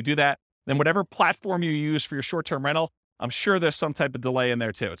delay when you do that. Then whatever platform you use for your short-term rental, I'm sure there's some type of delay in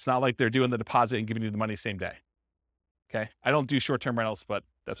there too. It's not like they're doing the deposit and giving you the money same day. Okay. I don't do short-term rentals, but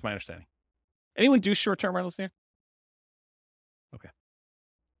that's my understanding. Anyone do short-term rentals here? Okay.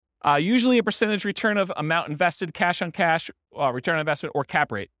 Usually a percentage return of amount invested, cash on cash, return on investment, or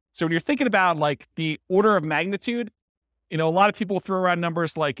cap rate. So when you're thinking about like the order of magnitude, a lot of people throw around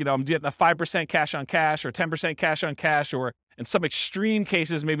numbers like, I'm getting a 5% cash on cash or 10% cash on cash, or in some extreme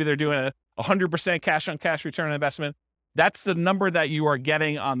cases, maybe they're doing a 100% cash on cash return on investment. That's the number that you are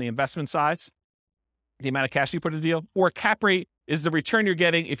getting on the investment size, the amount of cash you put in the deal. Or cap rate is the return you're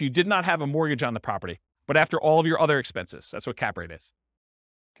getting if you did not have a mortgage on the property, but after all of your other expenses. That's what cap rate is.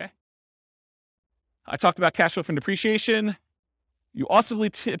 Okay. I talked about cash flow from depreciation. You also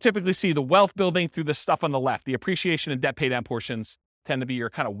typically see the wealth building through the stuff on the left. The appreciation and debt pay down portions tend to be your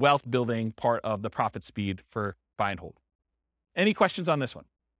kind of wealth building part of the profit speed for buy and hold. Any questions on this one?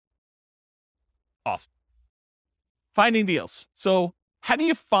 Awesome. Finding deals. So how do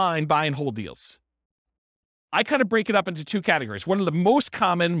you find buy and hold deals? I kind of break it up into two categories. One of the most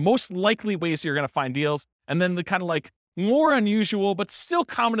common, most likely ways you're going to find deals, and then the kind of like more unusual, but still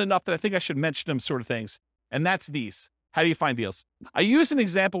common enough that I think I should mention them sort of things. And that's these. How do you find deals? I used an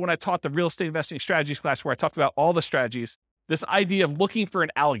example when I taught the real estate investing strategies class where I talked about all the strategies, this idea of looking for an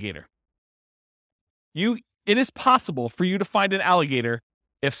alligator. It is possible for you to find an alligator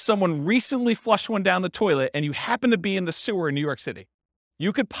if someone recently flushed one down the toilet and you happen to be in the sewer in New York City.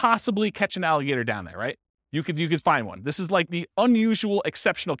 You could possibly catch an alligator down there, right? You could find one. This is like the unusual,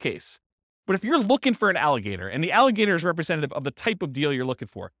 exceptional case. But if you're looking for an alligator, and the alligator is representative of the type of deal you're looking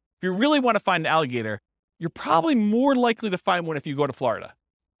for, if you really want to find an alligator, you're probably more likely to find one if you go to Florida.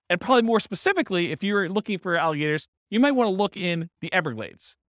 And probably more specifically, if you're looking for alligators, you might want to look in the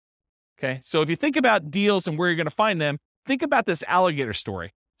Everglades. Okay, so if you think about deals and where you're going to find them, think about this alligator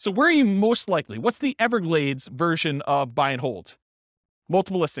story. So where are you most likely? What's the Everglades version of buy and hold?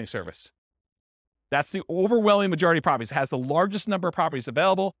 Multiple listing service. That's the overwhelming majority of properties. It has the largest number of properties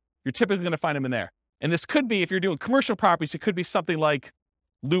available. You're typically going to find them in there. And this could be, if you're doing commercial properties, it could be something like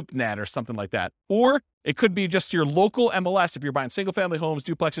LoopNet or something like that. Or it could be just your local MLS if you're buying single family homes,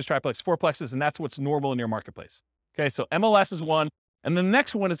 duplexes, triplexes, fourplexes, and that's what's normal in your marketplace. Okay, so MLS is one. And the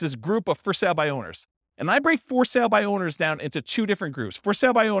next one is this group of for sale by owners. And I break for sale by owners down into two different groups. For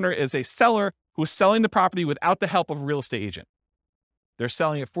sale by owner is a seller who's selling the property without the help of a real estate agent. They're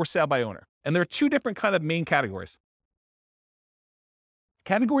selling it for sale by owner. And there are two different kind of main categories.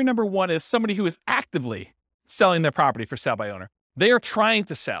 Category number one is somebody who is actively selling their property for sale by owner. They are trying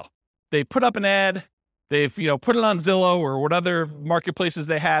to sell. They put up an ad. They've, put it on Zillow or what other marketplaces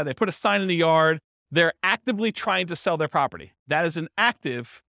they have. They put a sign in the yard. They're actively trying to sell their property. That is an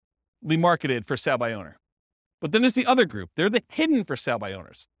actively marketed for sale by owner. But then there's the other group. They're the hidden for sale by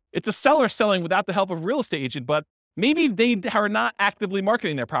owners. It's a seller selling without the help of a real estate agent, but maybe they are not actively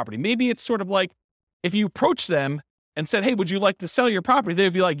marketing their property. Maybe it's sort of like if you approach them and said, hey, would you like to sell your property?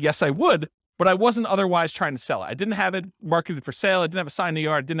 They'd be like, yes, I would, but I wasn't otherwise trying to sell it. I didn't have it marketed for sale. I didn't have a sign in the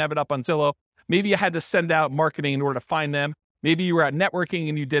yard. Didn't have it up on Zillow. Maybe you had to send out marketing in order to find them. Maybe you were out networking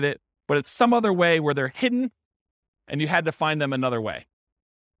and you did it, but it's some other way where they're hidden and you had to find them another way.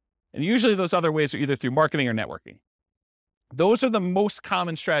 And usually those other ways are either through marketing or networking. Those are the most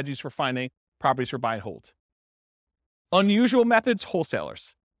common strategies for finding properties for buy and hold. Unusual methods,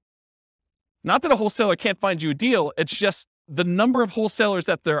 wholesalers. Not that a wholesaler can't find you a deal. It's just the number of wholesalers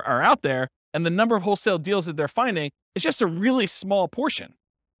that there are out there and the number of wholesale deals that they're finding is just a really small portion,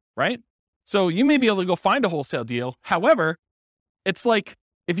 right? So you may be able to go find a wholesale deal. However, it's like,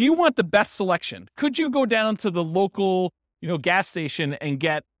 if you want the best selection, could you go down to the local, gas station and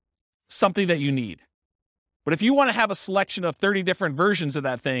get something that you need? But if you want to have a selection of 30 different versions of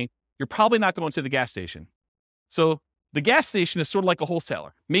that thing, you're probably not going to the gas station. So the gas station is sort of like a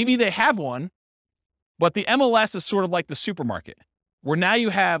wholesaler. Maybe they have one, but the MLS is sort of like the supermarket, where now you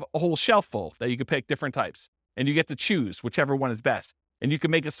have a whole shelf full that you can pick different types, and you get to choose whichever one is best, and you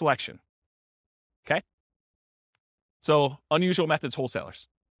can make a selection. Okay? So unusual methods, wholesalers.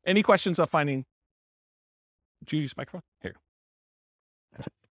 Any questions on finding? Did you use microphone? Here.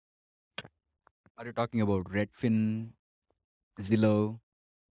 Are you talking about Redfin, Zillow?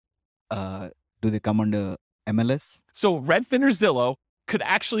 Do they come under MLS? So Redfin or Zillow could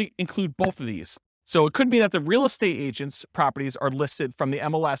actually include both of these. So it could be that the real estate agents' properties are listed from the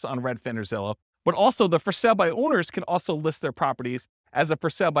MLS on Redfin or Zillow, but also the for sale by owners can also list their properties as a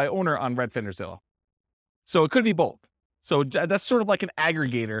for sale by owner on Redfin or Zillow. So it could be both. So that's sort of like an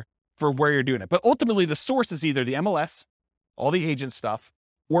aggregator for where you're doing it. But ultimately, the source is either the MLS, all the agent stuff,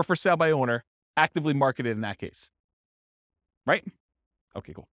 or for sale by owner, actively marketed in that case. Right?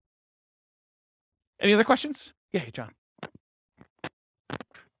 Okay, cool. Any other questions? Yeah, John.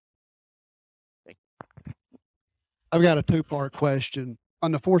 I've got a two-part question.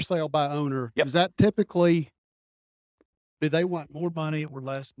 On the for sale by owner, Yep. Is that typically, do they want more money or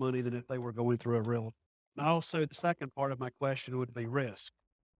less money than if they were going through a realtor? And also, the second part of my question would be risk.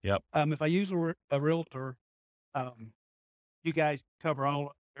 Yep. If I use a realtor, you guys cover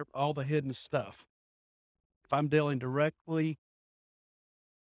all the hidden stuff. If I'm dealing directly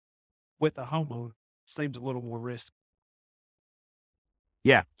with a homeowner, seems a little more risky.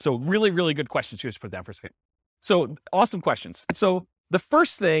 Yeah. So really, really good questions. Just put it down for a second. So awesome questions. So the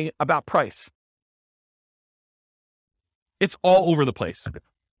first thing about price, it's all over the place.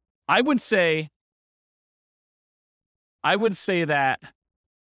 I would say that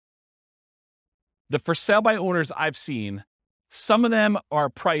the for sale by owners I've seen, some of them are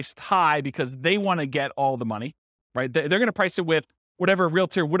priced high because they want to get all the money, right? They're going to price it with whatever a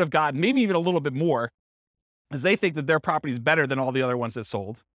realtor would have gotten, maybe even a little bit more, because they think that their property is better than all the other ones that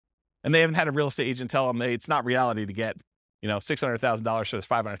sold. And they haven't had a real estate agent tell them it's not reality to get, $600,000 for this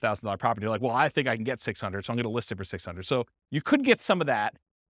 $500,000 property. They're like, well, I think I can get 600, so I'm going to list it for 600. So you could get some of that.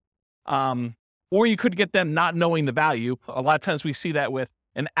 Or you could get them not knowing the value. A lot of times we see that with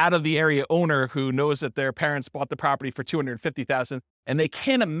an out of the area owner who knows that their parents bought the property for $250,000 and they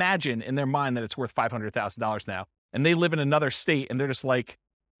can't imagine in their mind that it's worth $500,000 now. And they live in another state and they're just like,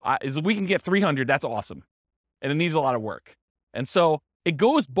 if we can get 300, that's awesome. And it needs a lot of work. And so it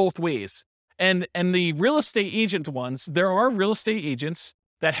goes both ways. And the real estate agent ones, there are real estate agents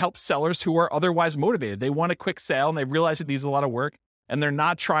that help sellers who are otherwise motivated. They want a quick sale and they realize it needs a lot of work and they're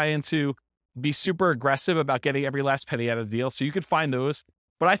not trying to be super aggressive about getting every last penny out of the deal. So you could find those.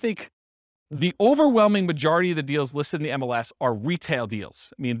 But I think the overwhelming majority of the deals listed in the MLS are retail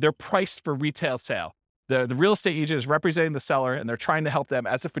deals. I mean, they're priced for retail sale. The real estate agent is representing the seller and they're trying to help them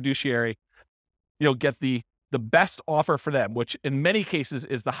as a fiduciary, get the best offer for them, which in many cases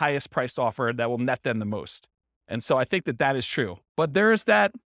is the highest priced offer that will net them the most. And so I think that is true. But there is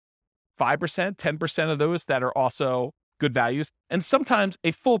that 5%, 10% of those that are also good values. And sometimes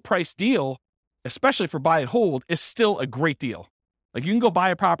a full price deal, especially for buy and hold, is still a great deal. Like you can go buy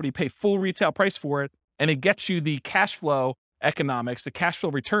a property, pay full retail price for it, and it gets you the cash flow economics, the cash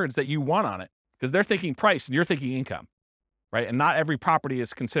flow returns that you want on it. Because they're thinking price and you're thinking income, right? And not every property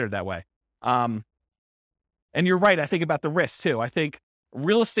is considered that way. And you're right, I think about the risk too. I think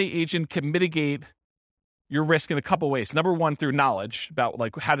real estate agent can mitigate your risk in a couple ways. Number one, through knowledge about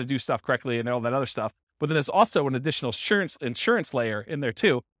like how to do stuff correctly and all that other stuff. But then there's also an additional insurance layer in there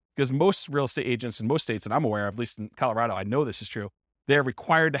too, because most real estate agents in most states that I'm aware of, at least in Colorado, I know this is true, they're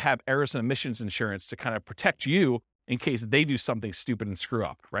required to have errors and omissions insurance to kind of protect you in case they do something stupid and screw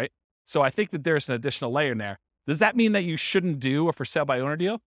up, right? So I think that there's an additional layer in there. Does that mean that you shouldn't do a for sale by owner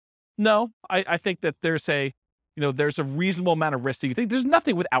deal? No, I think that there's a reasonable amount of risk that you think. There's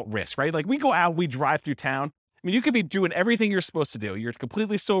nothing without risk, right? Like we go out, we drive through town, I mean, you could be doing everything you're supposed to do. You're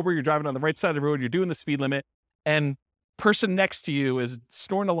completely sober. You're driving on the right side of the road. You're doing the speed limit, and person next to you is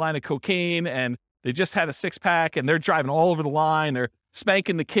snorting a line of cocaine, and they just had a 6-pack, and they're driving all over the line. They're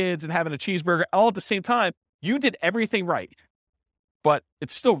spanking the kids and having a cheeseburger all at the same time. You did everything right, but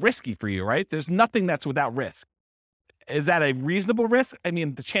it's still risky for you, right? There's nothing that's without risk. Is that a reasonable risk? I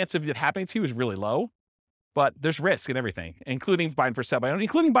mean, the chance of it happening to you is really low, but there's risk in everything, including buying for sale by owner,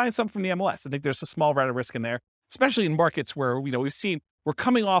 including buying some from the MLS. I think there's a small amount of risk in there, especially in markets where, we're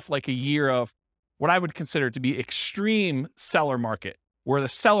coming off like a year of what I would consider to be extreme seller market, where the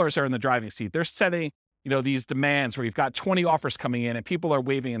sellers are in the driving seat. They're setting, these demands where you've got 20 offers coming in and people are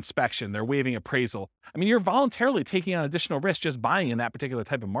waiving inspection, they're waiving appraisal. I mean, you're voluntarily taking on additional risk just buying in that particular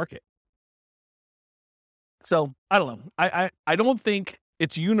type of market. So I don't know. I don't think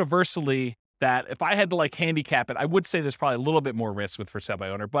it's universally that if I had to handicap it, I would say there's probably a little bit more risk with for sale by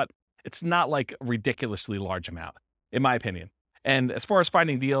owner, but it's not like a ridiculously large amount, in my opinion. And as far as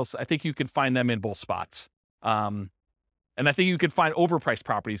finding deals, I think you can find them in both spots. And I think you can find overpriced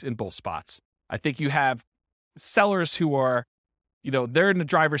properties in both spots. I think you have sellers who are, they're in the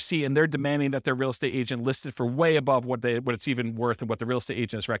driver's seat and they're demanding that their real estate agent listed for way above what it's even worth and what the real estate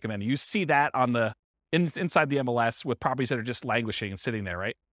agent is recommending. You see that on inside the MLS with properties that are just languishing and sitting there,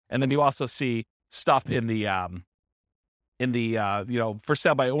 right? And then you also see stuff in the for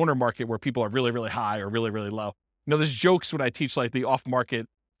sale by owner market where people are really, really high or really, really low. There's jokes when I teach the off-market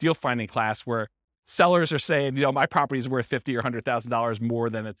deal finding class where sellers are saying, my property is worth $50,000 or $100,000 more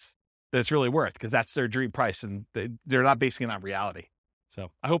than it's really worth, because that's their dream price and they're not basing it on reality.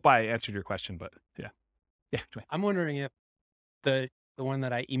 So I hope I answered your question, but yeah. Dwayne. I'm wondering if the one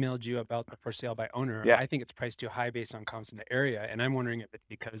that I emailed you about the for sale by owner, Yeah. I think it's priced too high based on comps in the area. And I'm wondering if it's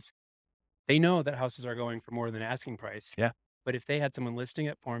because they know that houses are going for more than asking price. Yeah. But if they had someone listing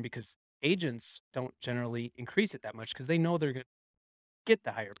it for them, because agents don't generally increase it that much because they know they're going to get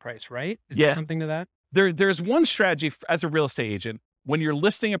the higher price, right? Is there something to that? There's one strategy as a real estate agent when you're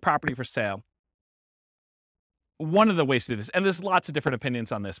listing a property for sale. One of the ways to do this, and there's lots of different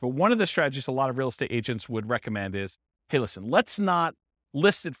opinions on this, but one of the strategies a lot of real estate agents would recommend is, hey, listen, let's not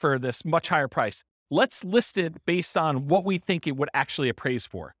list it for this much higher price. Let's list it based on what we think it would actually appraise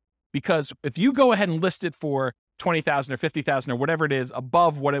for. Because if you go ahead and list it for $20,000 or $50,000 or whatever it is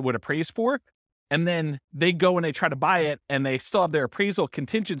above what it would appraise for, and then they go and they try to buy it and they still have their appraisal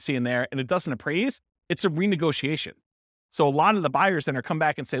contingency in there and it doesn't appraise, it's a renegotiation. So a lot of the buyers then are come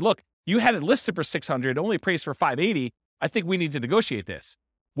back and say, look, you had it listed for $600, only appraised for $580. I think we need to negotiate this.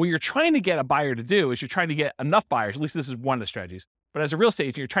 What you're trying to get a buyer to do is you're trying to get enough buyers, at least this is one of the strategies, but as a real estate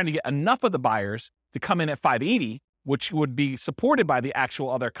agent, you're trying to get enough of the buyers to come in at $580, which would be supported by the actual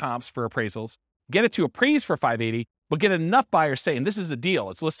other comps for appraisals, get it to appraise for $580, but get enough buyers saying this is a deal.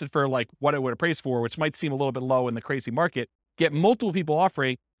 It's listed for what it would appraise for, which might seem a little bit low in the crazy market. Get multiple people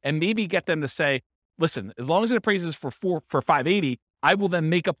offering and maybe get them to say, listen, as long as it appraises for $580, I will then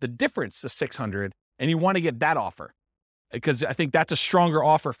make up the difference to $600. And you want to get that offer because I think that's a stronger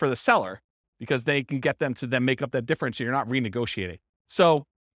offer for the seller because they can get them to then make up that difference. So you're not renegotiating. So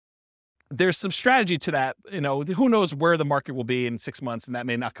there's some strategy to that. Who knows where the market will be in 6 months, and that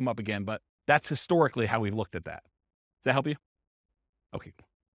may not come up again, but that's historically how we've looked at that. Does that help you? Okay.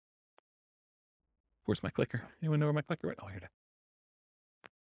 Where's my clicker? Anyone know where my clicker went? Oh, here it is.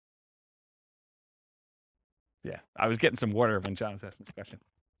 Yeah, I was getting some water when John was asking this question.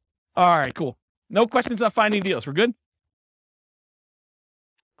 All right, cool. No questions on finding deals. We're good?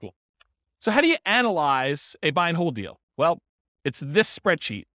 Cool. So how do you analyze a buy and hold deal? Well, it's this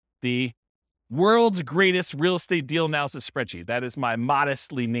spreadsheet, the world's greatest real estate deal analysis spreadsheet. That is my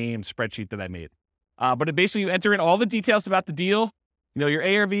modestly named spreadsheet that I made. But it basically, you enter in all the details about the deal, your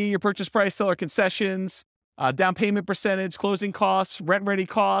ARV, your purchase price, seller concessions, down payment percentage, closing costs, rent ready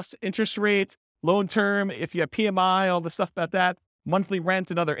costs, interest rate, loan term, if you have PMI, all the stuff about that, monthly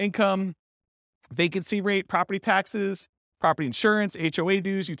rent and other income, vacancy rate, property taxes, property insurance, HOA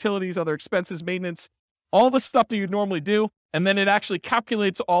dues, utilities, other expenses, maintenance, all the stuff that you'd normally do. And then it actually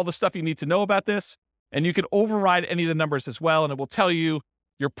calculates all the stuff you need to know about this. And you can override any of the numbers as well. And it will tell you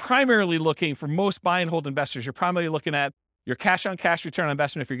you're primarily looking for most buy and hold investors. You're primarily looking at your cash on cash return on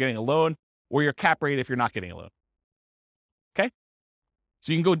investment if you're getting a loan or your cap rate if you're not getting a loan. Okay.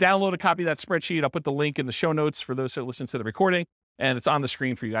 So you can go download a copy of that spreadsheet. I'll put the link in the show notes for those that listen to the recording, and it's on the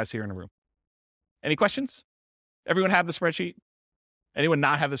screen for you guys here in the room. Any questions? Everyone have the spreadsheet? Anyone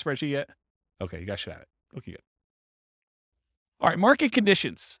not have the spreadsheet yet? Okay, you guys should have it. Okay, good. All right, market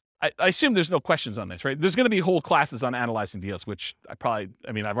conditions. I assume there's no questions on this, right? There's going to be whole classes on analyzing deals, which I've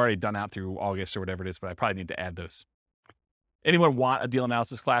already done out through August or whatever it is, but I probably need to add those. Anyone want a deal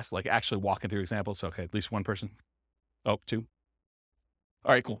analysis class, like actually walking through examples? Okay, at least one person. Oh, two.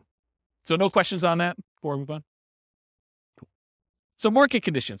 All right, cool. So no questions on that before we move on? Cool. So market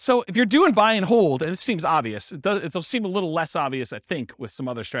conditions. So if you're doing buy and hold, and it seems obvious, it'll seem a little less obvious, I think, with some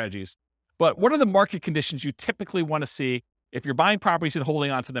other strategies. But what are the market conditions you typically want to see if you're buying properties and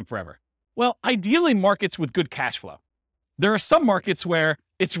holding on to them forever? Well, ideally markets with good cash flow. There are some markets where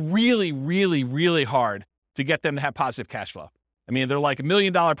it's really, really, really hard to get them to have positive cash flow. I mean, they're like $1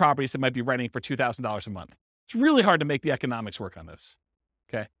 million properties that might be renting for $2,000 a month. It's really hard to make the economics work on this.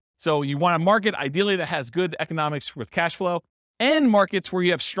 Okay. So you want a market ideally that has good economics with cash flow, and markets where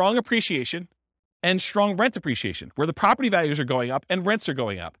you have strong appreciation and strong rent appreciation, where the property values are going up and rents are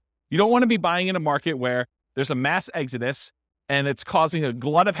going up. You don't want to be buying in a market where there's a mass exodus and it's causing a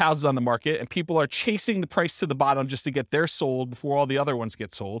glut of houses on the market and people are chasing the price to the bottom just to get theirs sold before all the other ones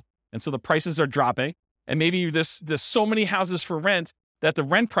get sold. And so the prices are dropping. And maybe there's so many houses for rent that the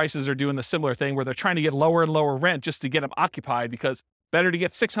rent prices are doing the similar thing where they're trying to get lower and lower rent just to get them occupied, because better to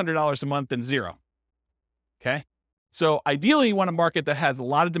get $600 a month than zero. Okay. So ideally you want a market that has a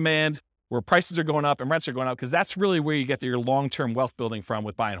lot of demand, where prices are going up and rents are going up, because that's really where you get your long-term wealth building from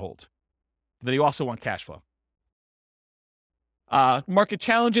with buy and hold. Then you also want cash flow. Market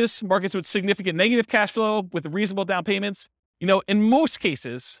challenges, markets with significant negative cash flow with reasonable down payments. In most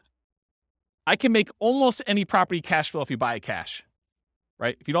cases, I can make almost any property cash flow if you buy it cash,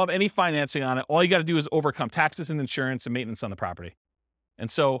 right? If you don't have any financing on it, all you got to do is overcome taxes and insurance and maintenance on the property. And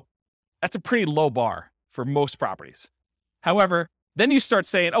so that's a pretty low bar for most properties. However, then you start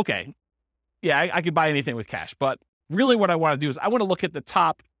saying, okay, yeah, I could buy anything with cash, but really what I want to do is I want to look at the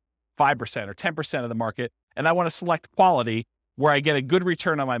top 5% or 10% of the market, and I want to select quality where I get a good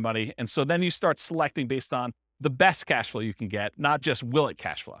return on my money. And so then you start selecting based on the best cash flow you can get, not just will it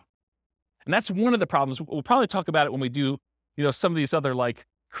cash flow. And that's one of the problems. We'll probably talk about it when we do, some of these other like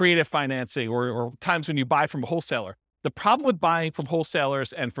creative financing or times when you buy from a wholesaler. The problem with buying from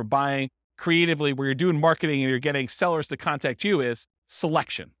wholesalers and for buying creatively where you're doing marketing and you're getting sellers to contact you is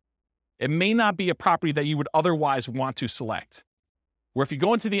selection. It may not be a property that you would otherwise want to select. Where if you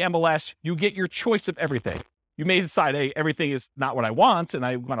go into the MLS, you get your choice of everything. You may decide, hey, everything is not what I want, and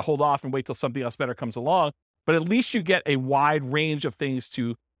I want to hold off and wait till something else better comes along. But at least you get a wide range of things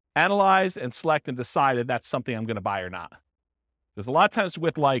to analyze and select and decide if that's something I'm going to buy or not. There's a lot of times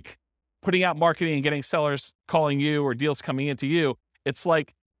with like putting out marketing and getting sellers calling you or deals coming into you, it's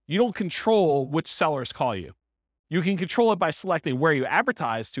like you don't control which sellers call you. You can control it by selecting where you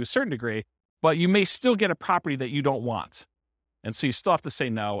advertise to a certain degree, but you may still get a property that you don't want. And so you still have to say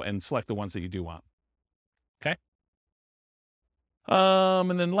no and select the ones that you do want. Okay.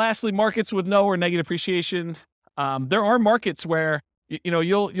 And then lastly, markets with no or negative appreciation. There are markets where,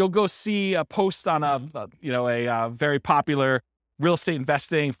 you'll go see a post on a very popular real estate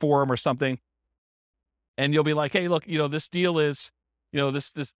investing forum or something. And you'll be like, hey, look, this deal is,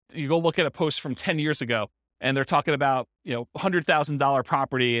 this, you go look at a post from 10 years ago and they're talking about, $100,000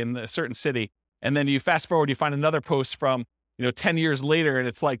 property in a certain city. And then you fast forward, you find another post from, 10 years later, and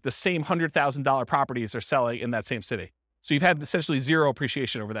it's like the same $100,000 properties are selling in that same city. So you've had essentially zero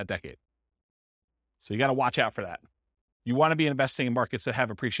appreciation over that decade. So you got to watch out for that. You want to be investing in markets that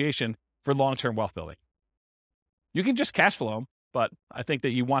have appreciation for long-term wealth building. You can just cash flow them, but I think that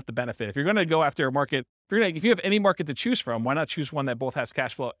you want the benefit. If you're going to go after a market, if you have any market to choose from, why not choose one that both has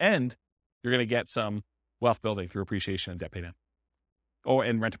cash flow and you're going to get some wealth building through appreciation and debt pay down,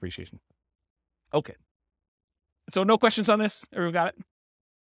 and rent appreciation. Okay. So no questions on this? Everyone got it?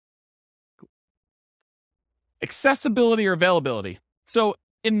 Cool. Accessibility or availability. So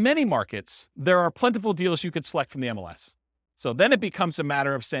in many markets, there are plentiful deals you could select from the MLS. So then it becomes a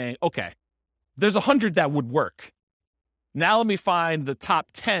matter of saying, okay, there's 100 that would work. Now let me find the top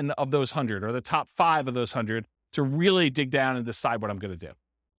 10 of those 100 or the top 5 of those 100 to really dig down and decide what I'm going to do.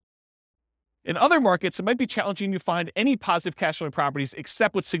 In other markets, it might be challenging to find any positive cash flowing properties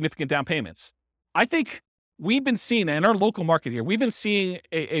except with significant down payments. I think we've been seeing, in our local market here, we've been seeing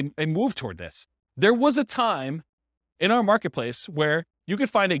a move toward this. There was a time in our marketplace where you could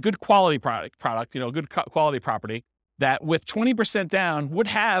find a good quality product, good quality property that with 20% down would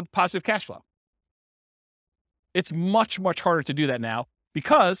have positive cash flow. It's much, much harder to do that now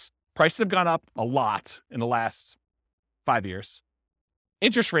because prices have gone up a lot in the last 5 years.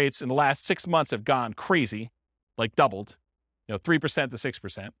 Interest rates in the last 6 months have gone crazy, like doubled, 3% to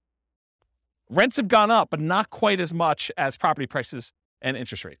 6%. Rents have gone up, but not quite as much as property prices and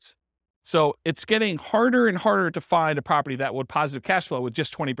interest rates. So it's getting harder and harder to find a property that would positive cash flow with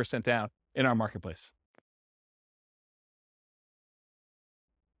just 20% down in our marketplace.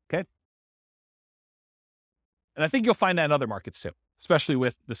 Okay. And I think you'll find that in other markets too, especially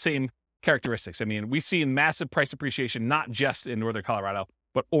with the same characteristics. I mean, we see massive price appreciation, not just in Northern Colorado,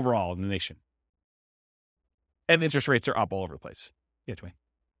 but overall in the nation. And interest rates are up all over the place. Yeah, Dwayne.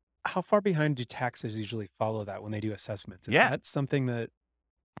 How far behind do taxes usually follow that when they do assessments? Is that something that...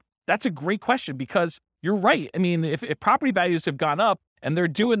 That's a great question, because you're right. I mean, if property values have gone up and they're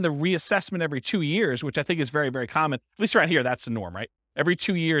doing the reassessment every 2 years, which I think is very, very common, at least around here, that's the norm, right? Every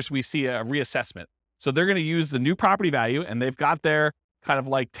 2 years, we see a reassessment. So they're going to use the new property value, and they've got their kind of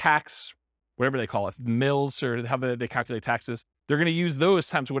like tax, whatever they call it, mills, or how they calculate taxes. They're going to use those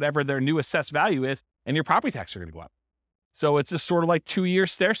times whatever their new assessed value is, and your property taxes are going to go up. So it's just sort of like 2-year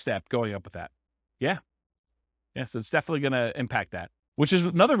stair step going up with that. Yeah. So it's definitely going to impact that, which is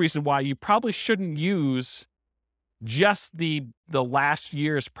another reason why you probably shouldn't use just the last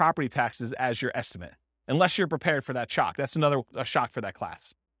year's property taxes as your estimate, unless you're prepared for that shock. That's a shock for that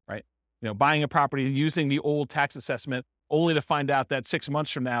class, right? Buying a property using the old tax assessment only to find out that 6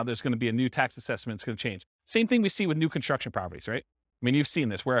 months from now, there's going to be a new tax assessment. It's going to change. Same thing we see with new construction properties, right? I mean, you've seen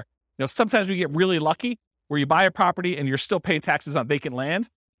this where, sometimes we get really lucky where you buy a property and you're still paying taxes on vacant land.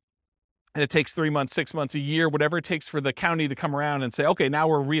 And it takes 3 months, 6 months, a year, whatever it takes for the county to come around and say, okay, now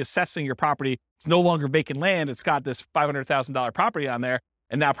we're reassessing your property. It's no longer vacant land. It's got this $500,000 property on there.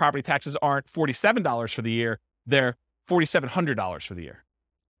 And now property taxes aren't $47 for the year. They're $4,700 for the year.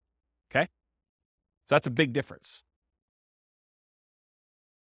 Okay. So that's a big difference.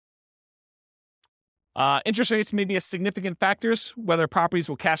 Interest rates may be a significant factors, whether properties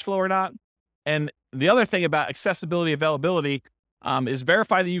will cash flow or not. And the other thing about accessibility, availability, is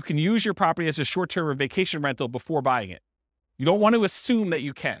verify that you can use your property as a short-term or vacation rental before buying it. You don't want to assume that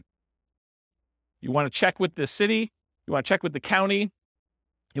you can. You want to check with the city. You want to check with the county.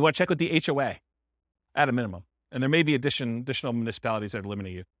 You want to check with the HOA at a minimum. And there may be additional municipalities that are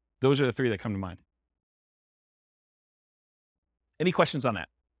limiting you. Those are the 3 that come to mind. Any questions on that?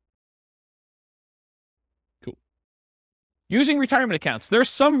 Cool. Using retirement accounts. There's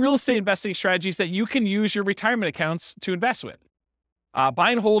some real estate investing strategies that you can use your retirement accounts to invest with.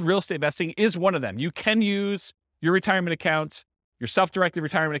 Buy and hold real estate investing is one of them. You can use your retirement account, your self-directed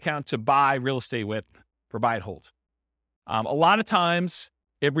retirement account, to buy real estate with for buy and hold. A lot of times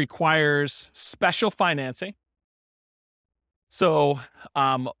it requires special financing. So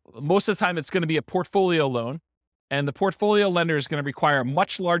most of the time it's going to be a portfolio loan, and the portfolio lender is going to require a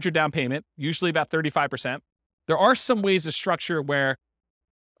much larger down payment, usually about 35%. There are some ways to structure where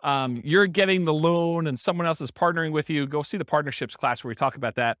you're getting the loan and someone else is partnering with you. Go see the partnerships class where we talk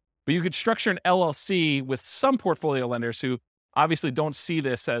about that. But you could structure an LLC with some portfolio lenders who obviously don't see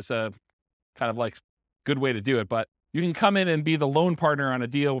this as a kind of like good way to do it. But you can come in and be the loan partner on a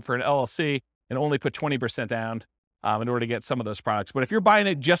deal for an LLC and only put 20% down in order to get some of those products. But if you're buying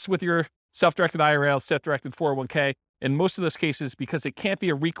it just with your self-directed IRA, self-directed 401k, in most of those cases, because it can't be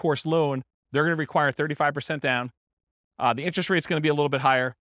a recourse loan, they're going to require 35% down. The interest rate is going to be a little bit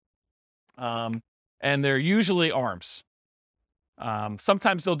higher. And they're usually ARMs.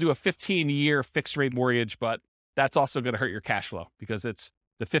 Sometimes they'll do a 15-year fixed rate mortgage, but that's also going to hurt your cash flow because it's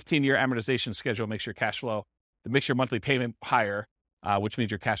the 15-year amortization schedule makes your cash flow, it makes your monthly payment higher, which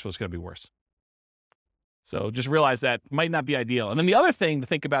means your cash flow is going to be worse. So just realize that might not be ideal. And then the other thing to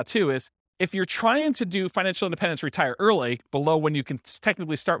think about too is if you're trying to do financial independence, retire early, below when you can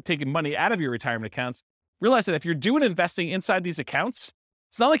technically start taking money out of your retirement accounts, realize that if you're doing investing inside these accounts,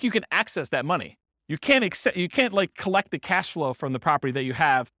 it's not like you can access that money. You can't like collect the cash flow from the property that you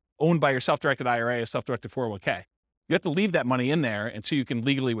have owned by your self-directed IRA or self-directed 401k. You have to leave that money in there until you can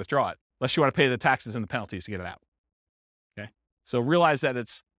legally withdraw it, unless you want to pay the taxes and the penalties to get it out. Okay. So realize that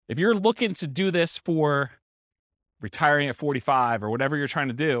if you're looking to do this for retiring at 45 or whatever you're trying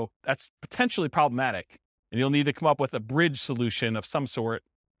to do, that's potentially problematic. And you'll need to come up with a bridge solution of some sort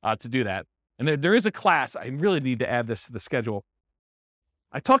to do that. And there is a class, I really need to add this to the schedule.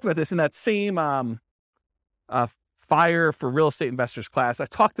 I talked about this in that same Fire for Real Estate Investors class. I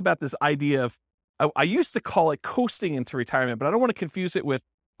talked about this idea of, I used to call it coasting into retirement, but I don't want to confuse it with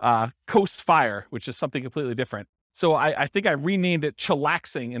Coast Fire, which is something completely different. So I think I renamed it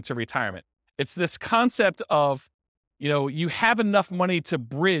chillaxing into retirement. It's this concept of, you have enough money to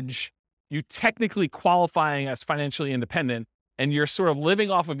bridge, you technically qualifying as financially independent, and you're sort of living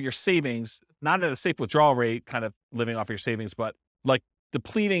off of your savings, not at a safe withdrawal rate, kind of living off your savings, but like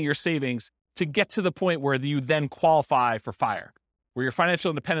depleting your savings to get to the point where you then qualify for FIRE, where your financial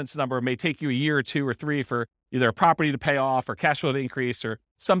independence number may take you a year or 2 or 3 for either a property to pay off or cash flow to increase or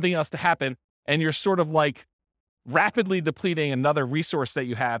something else to happen. And you're sort of like rapidly depleting another resource that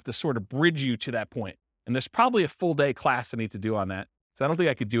you have to sort of bridge you to that point. And there's probably a full day class I need to do on that. So I don't think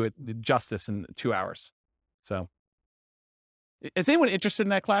I could do it justice in 2 hours. So is anyone interested in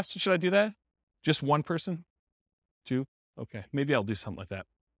that class? Should I do that? Just one person? Two? Okay. Maybe I'll do something like that.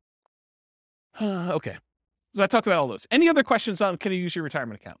 Okay. So I talked about all those. Any other questions on can you use your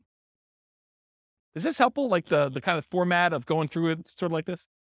retirement account? Is this helpful? Like the kind of format of going through it sort of like this?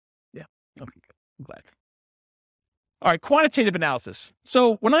 Yeah. Okay, good. I'm glad. All right, quantitative analysis.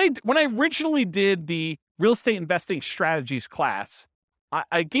 So when I originally did the real estate investing strategies class,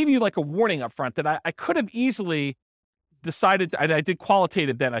 I gave you like a warning up front that I could have easily decided, I did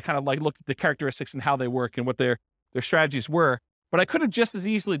qualitative then. I kind of like looked at the characteristics and how they work and what their strategies were. But I could have just as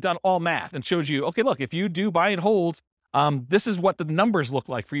easily done all math and showed you, okay, look, if you do buy and hold, this is what the numbers look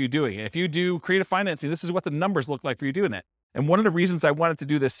like for you doing it. If you do creative financing, this is what the numbers look like for you doing it. And one of the reasons I wanted to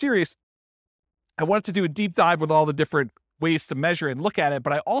do this series, I wanted to do a deep dive with all the different ways to measure and look at it,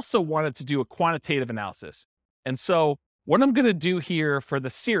 but I also wanted to do a quantitative analysis. And so what I'm going to do here for the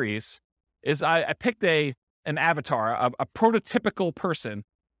series is I picked an avatar, a prototypical person,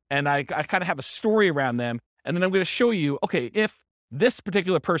 and I kind of have a story around them. And then I'm going to show you, okay, if this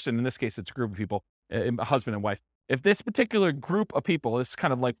particular person, in this case, it's a group of people, a husband and wife, if this particular group of people, this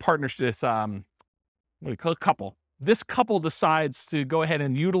kind of like partnership, this, what do you call it, couple, this couple decides to go ahead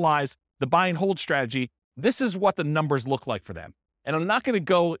and utilize the buy and hold strategy, this is what the numbers look like for them. And I'm not going to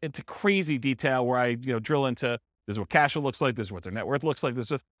go into crazy detail where I, drill into, this is what cash flow looks like, this is what their net worth looks like,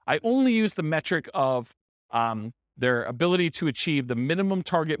 I only use the metric of, their ability to achieve the minimum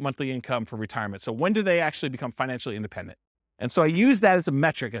target monthly income for retirement. So when do they actually become financially independent? And so I use that as a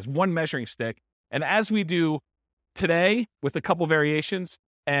metric, as one measuring stick. And as we do today with a couple variations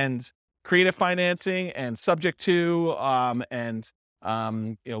and creative financing and subject to,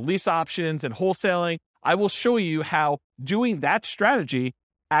 lease options and wholesaling, I will show you how doing that strategy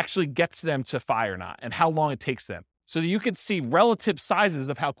actually gets them to FI or not and how long it takes them. So that you can see relative sizes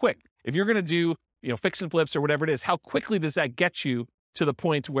of how quick. If you're going to do fix and flips or whatever it is, how quickly does that get you to the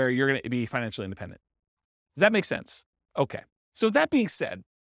point where you're going to be financially independent? Does that make sense? Okay. So that being said,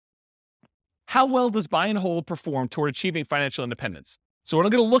 how well does buy and hold perform toward achieving financial independence? So what I'm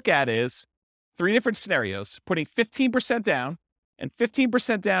going to look at is 3 different scenarios, putting 15% down, and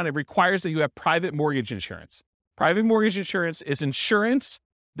 15% down, it requires that you have private mortgage insurance. Private mortgage insurance is insurance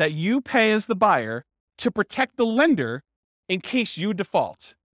that you pay as the buyer to protect the lender in case you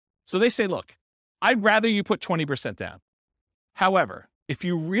default. So they say, look, I'd rather you put 20% down. However, if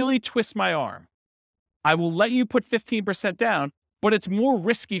you really twist my arm, I will let you put 15% down, but it's more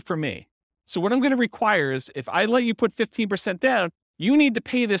risky for me. So what I'm going to require is if I let you put 15% down, you need to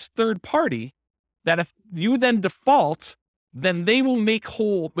pay this third party that if you then default, then they will make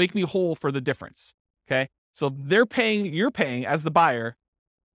me whole for the difference. Okay. So you're paying as the buyer,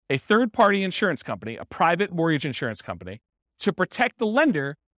 a third party insurance company, a private mortgage insurance company to protect the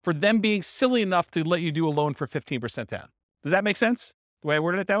lender for them being silly enough to let you do a loan for 15% down. Does that make sense? The way I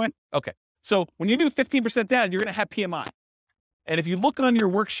worded it that way? Okay. So when you do 15% down, you're going to have PMI. And if you look on your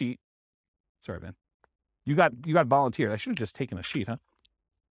worksheet, sorry, man, you got volunteered. I should have just taken a sheet,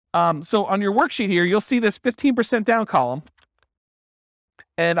 huh? So on your worksheet here, you'll see this 15% down column.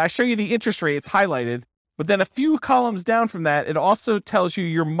 And I show you the interest rates highlighted, but then a few columns down from that, it also tells you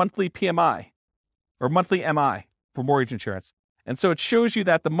your monthly PMI or monthly MI for mortgage insurance. And so it shows you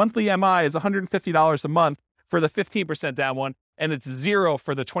that the monthly MI is $150 a month for the 15% down one, and it's 0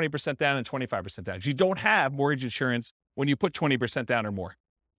 for the 20% down and 25% down. You don't have mortgage insurance when you put 20% down or more.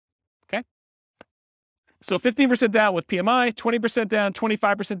 Okay? So 15% down with PMI, 20% down,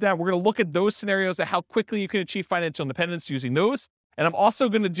 25% down. We're going to look at those scenarios of how quickly you can achieve financial independence using those. And I'm also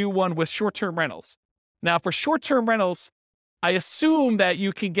going to do one with short-term rentals. Now, for short-term rentals, I assume that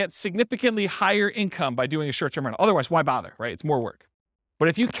you can get significantly higher income by doing a short-term rental. Otherwise, why bother, right? It's more work. But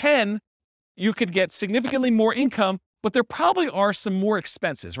if you could get significantly more income, but there probably are some more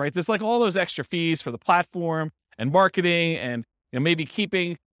expenses, right? There's like all those extra fees for the platform and marketing and maybe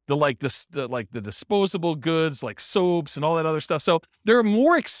keeping the disposable goods like soaps and all that other stuff. So there are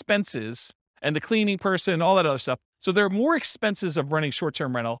more expenses and the cleaning person, all that other stuff. So there are more expenses of running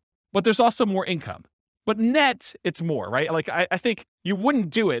short-term rental, but there's also more income. But net, it's more, right? Like I think you wouldn't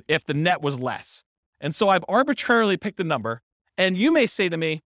do it if the net was less. And so I've arbitrarily picked a number. And you may say to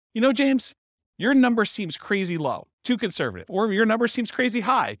me, James, your number seems crazy low, too conservative, or your number seems crazy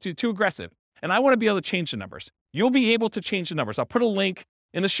high, too aggressive. And I want to be able to change the numbers. You'll be able to change the numbers. I'll put a link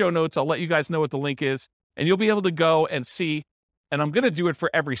in the show notes. I'll let you guys know what the link is, and you'll be able to go and see. And I'm going to do it for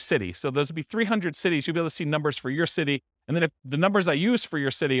every city. So there'll be 300 cities. You'll be able to see numbers for your city. And then if the numbers I use for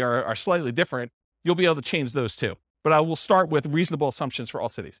your city are slightly different, you'll be able to change those too. But I will start with reasonable assumptions for all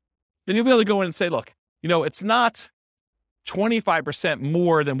cities. Then you'll be able to go in and say, look, it's not 25%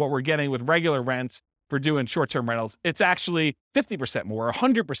 more than what we're getting with regular rent, for doing short-term rentals, it's actually 50% more or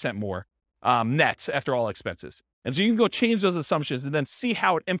 100% more net after all expenses. And so you can go change those assumptions and then see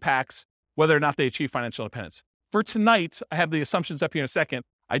how it impacts whether or not they achieve financial independence. For tonight, I have the assumptions up here in a second.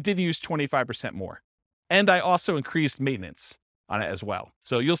 I did use 25% more. And I also increased maintenance on it as well.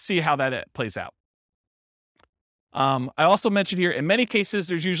 So you'll see how that plays out. I also mentioned here, in many cases,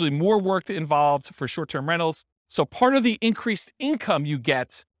 there's usually more work involved for short-term rentals. So part of the increased income you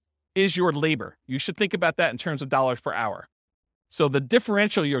get is your labor. You should think about that in terms of dollars per hour. So the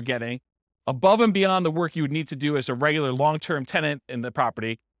differential you're getting above and beyond the work you would need to do as a regular long-term tenant in the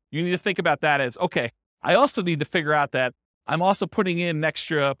property, you need to think about that as, okay, I also need to figure out that I'm also putting in an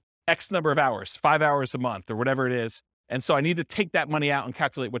extra X number of hours, 5 hours a month or whatever it is. And so I need to take that money out and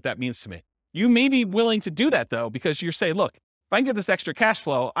calculate what that means to me. You may be willing to do that though, because you're saying, look, if I can get this extra cash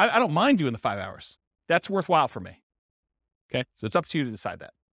flow, I don't mind doing the 5 hours. That's worthwhile for me. Okay. So it's up to you to decide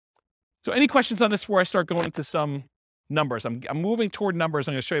that. So any questions on this before I start going into some numbers? I'm moving toward numbers.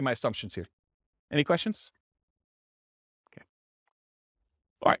 I'm going to show you my assumptions here. Any questions? Okay.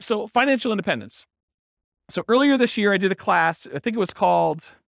 All right. So financial independence. So earlier this year, I did a class, I think it was called,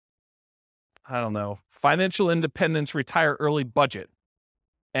 Financial Independence Retire Early Budget.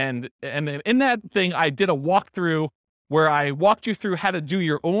 And in that thing, I did a walkthrough where I walked you through how to do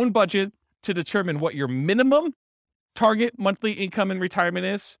your own budget to determine what your minimum target monthly income in retirement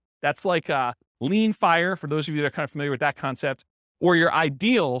is. That's like lean fire, for those of you that are kind of familiar with that concept, or your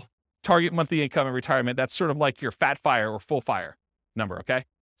ideal target monthly income in retirement. That's sort of like your fat fire or full fire number, okay?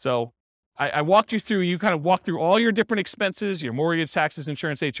 So I walked you through, you kind of walked through all your different expenses, your mortgage, taxes,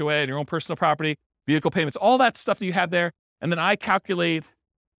 insurance, HOA, and your own personal property, vehicle payments, all that stuff that you have there. And then I calculate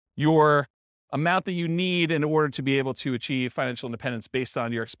your amount that you need in order to be able to achieve financial independence based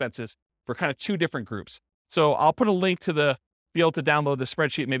on your expenses for kind of two different groups. So I'll put a link to be able to download the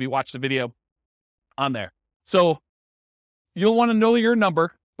spreadsheet, maybe watch the video on there. So you'll want to know your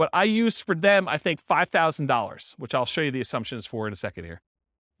number, but I used for them, I think $5,000, which I'll show you the assumptions for in a second here.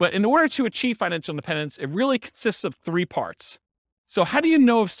 But in order to achieve financial independence, it really consists of three parts. So how do you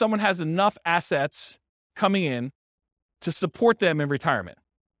know if someone has enough assets coming in to support them in retirement?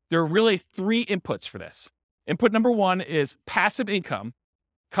 There are really three inputs for this. Input number one is passive income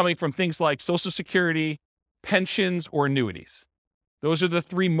coming from things like Social Security, pensions, or annuities. Those are the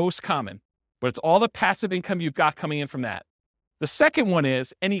three most common, but it's all the passive income you've got coming in from that. The second one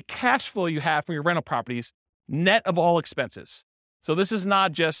is any cash flow you have from your rental properties, net of all expenses. So this is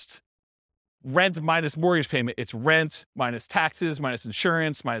not just rent minus mortgage payment. It's rent minus taxes, minus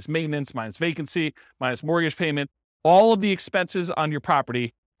insurance, minus maintenance, minus vacancy, minus mortgage payment. All of the expenses on your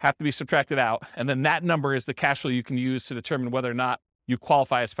property have to be subtracted out. And then that number is the cash flow you can use to determine whether or not you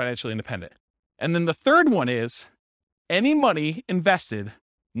qualify as financially independent. And then the third one is any money invested,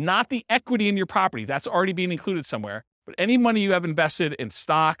 not the equity in your property, that's already being included somewhere, but any money you have invested in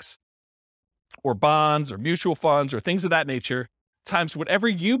stocks or bonds or mutual funds or things of that nature, times whatever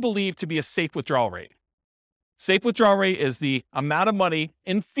you believe to be a safe withdrawal rate. Safe withdrawal rate is the amount of money,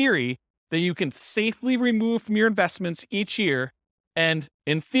 in theory, that you can safely remove from your investments each year and,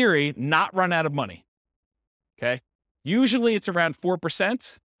 in theory, not run out of money. Okay? Usually it's around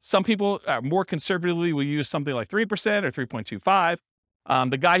 4%. Some people more conservatively will use something like 3% or 3.25.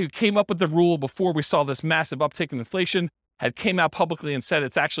 The guy who came up with the rule before we saw this massive uptick in inflation had came out publicly and said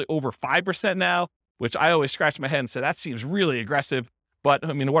it's actually over 5% now, which I always scratched my head and said, that seems really aggressive. But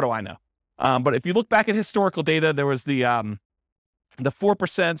I mean, what do I know? But if you look back at historical data, there was the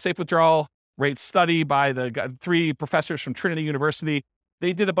 4% safe withdrawal rate study by the three professors from Trinity University.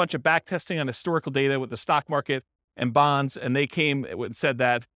 They did a bunch of back testing on historical data with the stock market and bonds, and they came and said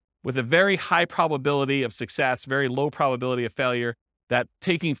that with a very high probability of success, very low probability of failure, that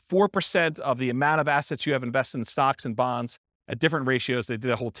taking 4% of the amount of assets you have invested in stocks and bonds at different ratios, they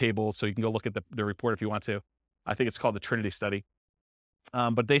did a whole table, so you can go look at the report if you want to. I think it's called the Trinity study.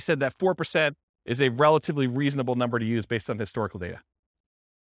 But they said that 4% is a relatively reasonable number to use based on historical data.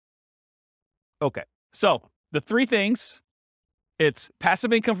 Okay, so the three things, it's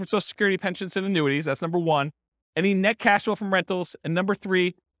passive income from Social Security, pensions, and annuities. That's number one. Any net cash flow from rentals. And number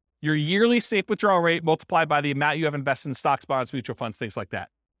three, your yearly safe withdrawal rate multiplied by the amount you have invested in stocks, bonds, mutual funds, things like that.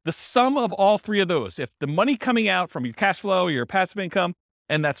 The sum of all three of those, if the money coming out from your cash flow, your passive income,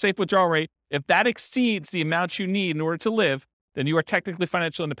 and that safe withdrawal rate, if that exceeds the amount you need in order to live, then you are technically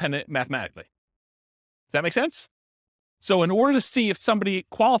financially independent mathematically. Does that make sense? So in order to see if somebody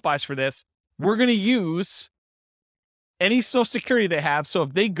qualifies for this, we're going to use any Social Security they have. So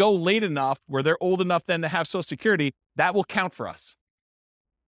if they go late enough where they're old enough then to have Social Security, that will count for us.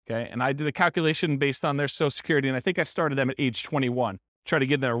 Okay. And I did a calculation based on their Social Security, and I think I started them at age 21, try to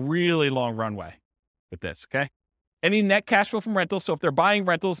give them a really long runway. with this, okay? Any net cash flow from rentals. So if they're buying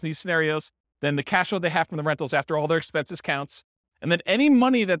rentals in these scenarios, then the cash flow they have from the rentals after all their expenses counts. And then any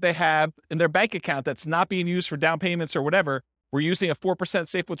money that they have in their bank account that's not being used for down payments or whatever, we're using a 4%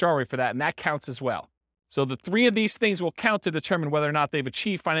 safe withdrawal rate for that, and that counts as well. So the three of these things will count to determine whether or not they've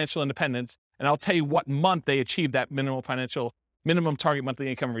achieved financial independence, and I'll tell you what month they achieved that minimum target monthly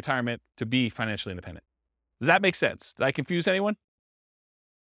income in retirement to be financially independent. Does that make sense? Did I confuse anyone?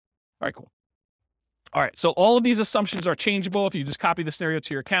 All right, cool. All right, so all of these assumptions are changeable if you just copy the scenario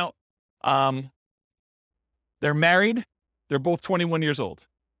to your account. They're married. They're both 21 years old.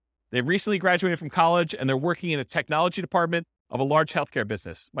 They've recently graduated from college, and they're working in a technology department of a large healthcare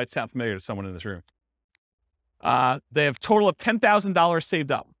business. Might sound familiar to someone in this room. They have a total of $10,000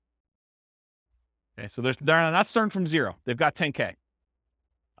 saved up. Okay, so they're not starting from zero. They've got 10K.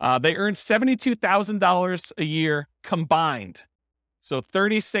 They earn $72,000 a year combined. So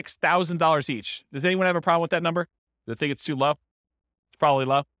 $36,000 each. Does anyone have a problem with that number? Do they think it's too low? It's probably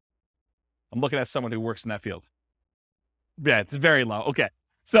low. I'm looking at someone who works in that field. Yeah, it's very low. Okay.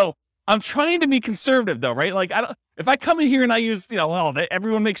 So I'm trying to be conservative though, right? Like if I come in here and I use,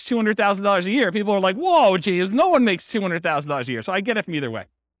 everyone makes $200,000 a year, people are like, whoa, James, no one makes $200,000 a year. So I get it from either way.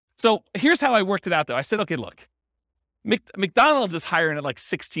 So here's how I worked it out though. I said, okay, look, McDonald's is hiring at like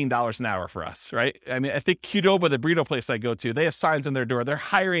 $16 an hour for us, right? I mean, I think Qdoba, the burrito place I go to, they have signs on their door. They're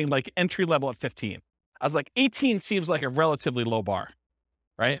hiring like entry level at 15. I was like, 18 seems like a relatively low bar,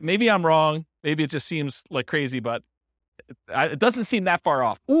 right? Maybe I'm wrong. Maybe it just seems like crazy, but it doesn't seem that far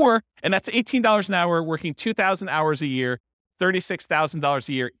off. And that's $18 an hour, working 2,000 hours a year, $36,000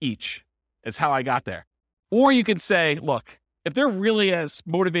 a year each is how I got there. Or you could say, look, if they're really as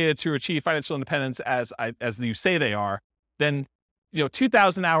motivated to achieve financial independence as you say they are, then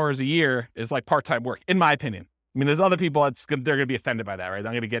 2,000 hours a year is like part-time work, in my opinion. I mean, there's other people they're going to be offended by that, right?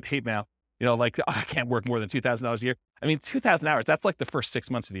 I'm going to get hate mail, I can't work more than $2,000 a year. I mean, 2,000 hours, that's like the first 6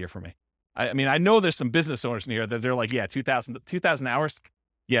 months of the year for me. I mean, I know there's some business owners in here that they're like, yeah, 2,000 hours.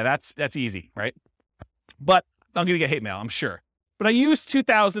 Yeah, that's easy, right? But I'm going to get hate mail, I'm sure. But I use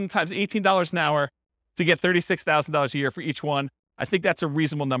 2,000 times $18 an hour to get $36,000 a year for each one. I think that's a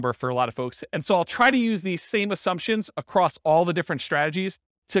reasonable number for a lot of folks. And so I'll try to use these same assumptions across all the different strategies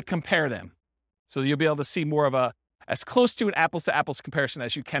to compare them. So you'll be able to see more of as close to an apples to apples comparison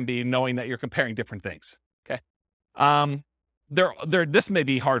as you can be, knowing that you're comparing different things. Okay. This may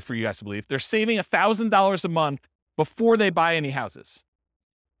be hard for you guys to believe. They're saving $1,000 a month before they buy any houses.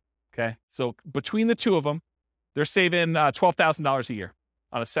 Okay. So between the two of them, they're saving $12,000 a year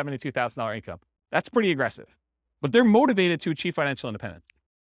on a $72,000 income. That's pretty aggressive, but they're motivated to achieve financial independence.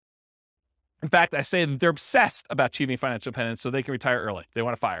 In fact, I say that they're obsessed about achieving financial independence so they can retire early. They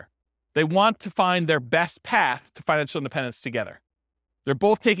want to fire. They want to find their best path to financial independence together. They're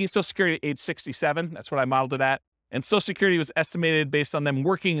both taking Social Security at age 67. That's what I modeled it at. And Social Security was estimated based on them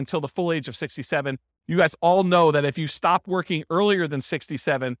working until the full age of 67. You guys all know that if you stop working earlier than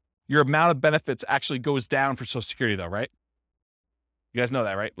 67, your amount of benefits actually goes down for Social Security though, right? You guys know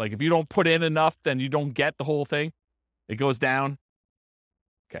that, right? Like if you don't put in enough, then you don't get the whole thing. It goes down.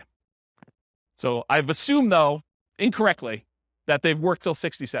 Okay. So I've assumed though, incorrectly, that they've worked till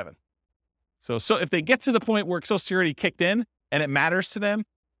 67. So if they get to the point where Social Security kicked in and it matters to them,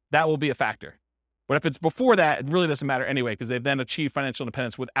 that will be a factor. But if it's before that, it really doesn't matter anyway, because they've then achieved financial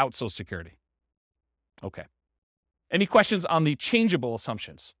independence without Social Security. Okay. Any questions on the changeable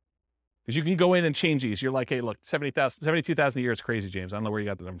assumptions? Because you can go in and change these. You're like, hey, look, 72,000 a year is crazy, James. I don't know where you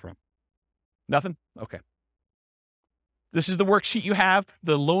got the number from. Nothing? Okay. This is the worksheet you have,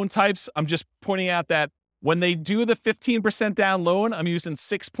 the loan types. I'm just pointing out that when they do the 15% down loan, I'm using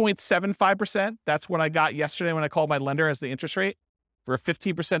 6.75%. That's what I got yesterday when I called my lender as the interest rate for a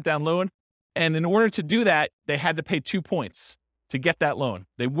 15% down loan. And in order to do that, they had to pay 2 points to get that loan.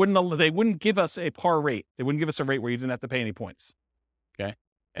 They wouldn't give us a par rate. They wouldn't give us a rate where you didn't have to pay any points. Okay.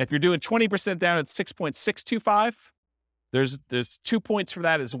 And if you're doing 20% down at 6.625, there's 2 points for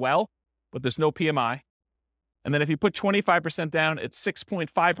that as well, but there's no PMI. And then if you put 25% down at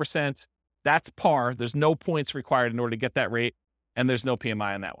 6.5%, that's par. There's no points required in order to get that rate, and there's no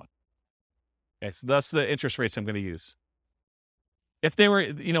PMI on that one. Okay, so that's the interest rates I'm going to use. If they were,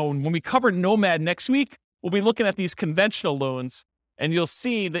 when we cover Nomad next week, we'll be looking at these conventional loans, and you'll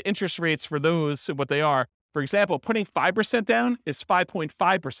see the interest rates for those, what they are. For example, putting 5% down is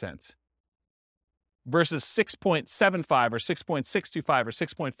 5.5% versus 6.75 or 6.625 or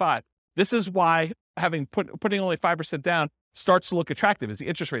 6.5. This is why putting only 5% down starts to look attractive, is the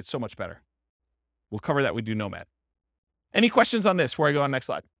interest rate's so much better. We'll cover that. We do Nomad. Any questions on this before I go on next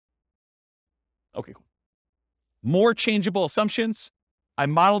slide? Okay, cool. More changeable assumptions. I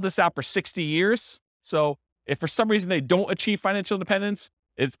modeled this out for 60 years. So if for some reason they don't achieve financial independence,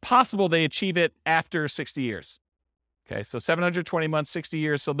 it's possible they achieve it after 60 years. Okay, so 720 months, 60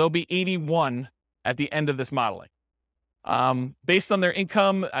 years. So they'll be 81 at the end of this modeling. Based on their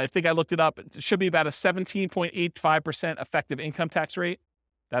income, I think I looked it up. It should be about a 17.85% effective income tax rate.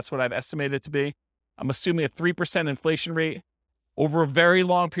 That's what I've estimated it to be. I'm assuming a 3% inflation rate over a very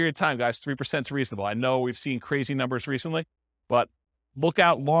long period of time, guys. 3% is reasonable. I know we've seen crazy numbers recently, but look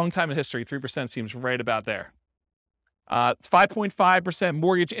out long time in history. 3% seems right about there. 5.5%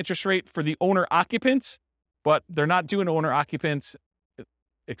 mortgage interest rate for the owner occupant, but they're not doing owner occupants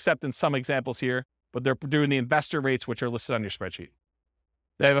except in some examples here, but they're doing the investor rates, which are listed on your spreadsheet.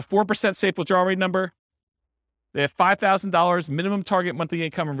 They have a 4% safe withdrawal rate number. They have $5,000 minimum target monthly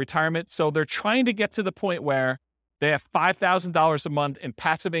income in retirement. So they're trying to get to the point where they have $5,000 a month in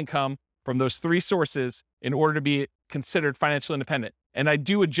passive income from those three sources in order to be considered financially independent. And I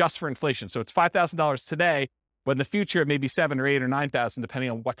do adjust for inflation. So it's $5,000 today, but in the future, it may be $7,000 or $8,000 or $9,000,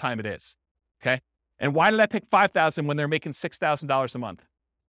 depending on what time it is. Okay. And why did I pick $5,000 when they're making $6,000 a month?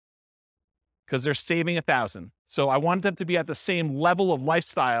 Because they're saving $1,000. So I want them to be at the same level of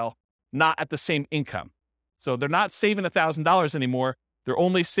lifestyle, not at the same income. So they're not saving $1,000 anymore. They're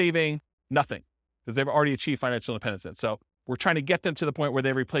only saving nothing because they've already achieved financial independence. So we're trying to get them to the point where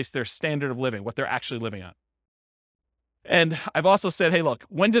they replace their standard of living, what they're actually living on. And I've also said, hey, look,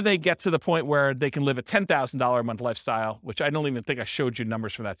 when do they get to the point where they can live a $10,000 a month lifestyle, which I don't even think I showed you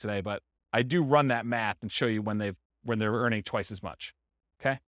numbers for that today, but I do run that math and show you when they're earning twice as much.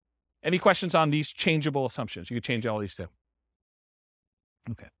 Okay. Any questions on these changeable assumptions? You can change all these too.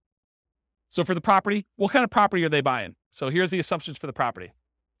 Okay. So for the property, what kind of property are they buying? So here's the assumptions for the property.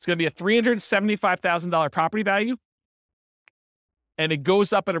 It's going to be a $375,000 property value, and it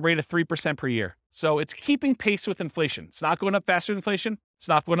goes up at a rate of 3% per year. So it's keeping pace with inflation. It's not going up faster than inflation. It's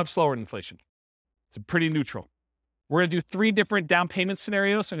not going up slower than inflation. It's pretty neutral. We're going to do 3 different down payment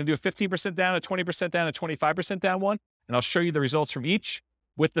scenarios. So I'm going to do a 15% down, a 20% down, a 25% down one, and I'll show you the results from each.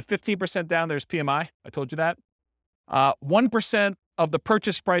 With the 15% down, there's PMI. I told you that. 1% of the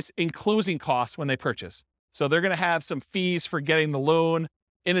purchase price in closing costs when they purchase. So they're going to have some fees for getting the loan.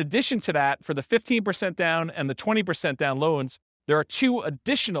 In addition to that, for the 15% down and the 20% down loans, there are 2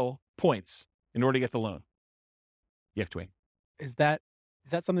 additional points in order to get the loan. You have to wait. Is that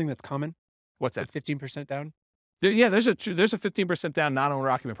something that's common? What's that? 15% down? There's a 15% down non-owner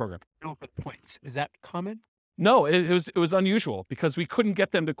occupant program. No, for the points. Is that common? No, it was unusual because we couldn't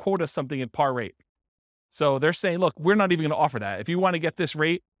get them to quote us something at par rate. So they're saying, look, we're not even going to offer that. If you want to get this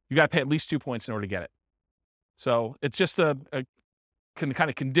rate, you got to pay at least 2 points in order to get it. So it's just a kind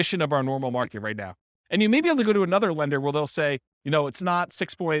of condition of our normal market right now. And you may be able to go to another lender where they'll say, it's not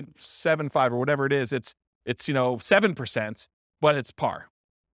 6.75 or whatever it is. It's 7%, but it's par.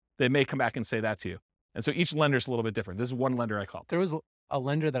 They may come back and say that to you. And so each lender is a little bit different. This is one lender I called. There was a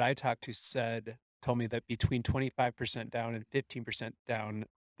lender that I talked to told me that between 25% down and 15% down,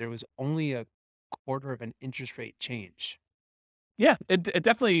 there was only a quarter of an interest rate change. Yeah, it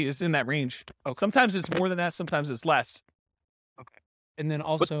definitely is in that range. Okay. Sometimes it's more than that. Sometimes it's less. Okay. And then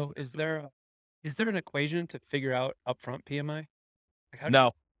also, is there an equation to figure out upfront PMI?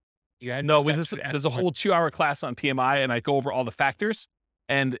 No. There's a whole 2-hour class on PMI, and I go over all the factors,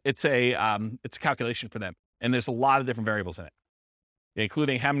 and it's a calculation for them. And there's a lot of different variables in it,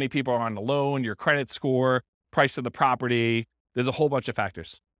 including how many people are on the loan, your credit score, price of the property. There's a whole bunch of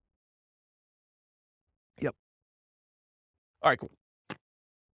factors. Yep. All right, cool.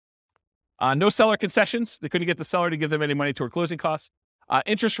 No seller concessions. They couldn't get the seller to give them any money toward closing costs.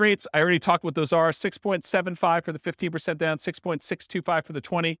 Interest rates, I already talked what those are. 6.75 for the 15% down, 6.625 for the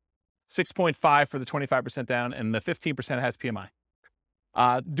 20, 6.5 for the 25% down, and the 15% has PMI.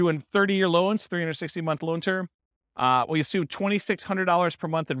 Doing 30-year loans, 360-month loan term. We assume $2,600 per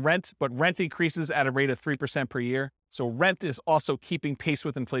month in rent, but rent increases at a rate of 3% per year. So rent is also keeping pace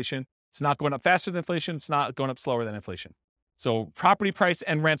with inflation. It's not going up faster than inflation. It's not going up slower than inflation. So property price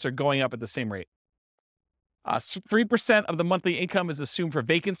and rents are going up at the same rate. 3% of the monthly income is assumed for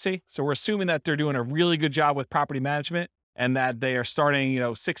vacancy. So we're assuming that they're doing a really good job with property management and that they are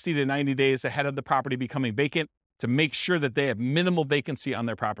starting, 60 to 90 days ahead of the property becoming vacant to make sure that they have minimal vacancy on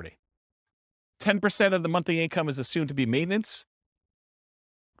their property. 10% of the monthly income is assumed to be maintenance.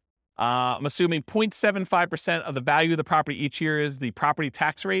 I'm assuming 0.75% of the value of the property each year is the property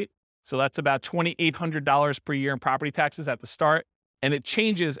tax rate. So that's about $2,800 per year in property taxes at the start. And it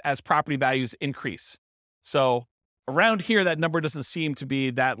changes as property values increase. So around here, that number doesn't seem to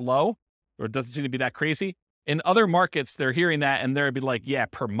be that low, or it doesn't seem to be that crazy. In other markets, they're hearing that and they'll be like, yeah,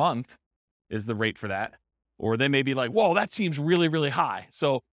 per month is the rate for that. Or they may be like, whoa, that seems really, really high.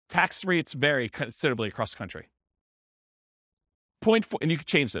 So tax rates vary considerably across the country. 0.4, and you can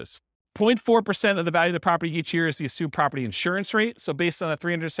change those. 0.4% of the value of the property each year is the assumed property insurance rate. So based on a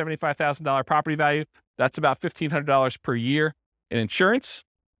 $375,000 property value, that's about $1,500 per year in insurance.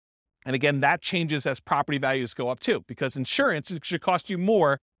 And again, that changes as property values go up too, because insurance should cost you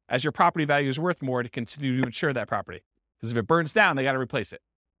more as your property value is worth more to continue to insure that property. Because if it burns down, they got to replace it.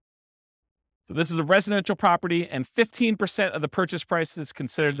 So this is a residential property, and 15% of the purchase price is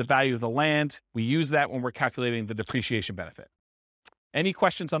considered the value of the land. We use that when we're calculating the depreciation benefit. Any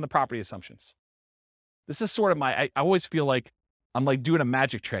questions on the property assumptions? This is sort of I always feel like I'm like doing a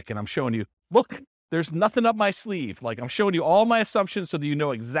magic trick and I'm showing you, look, there's nothing up my sleeve. Like I'm showing you all my assumptions so that you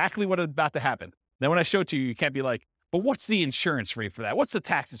know exactly what is about to happen. Then when I show it to you, you can't be like, but what's the insurance rate for that? What's the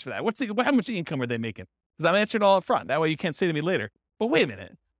taxes for that? How much income are they making? Because I'm answering all up front. That way you can't say to me later, but wait a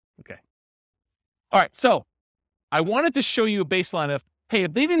minute. Okay. All right. So I wanted to show you a baseline of, hey,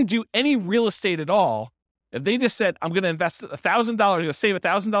 if they didn't do any real estate at all, if they just said, I'm going to invest $1,000, I'm going to save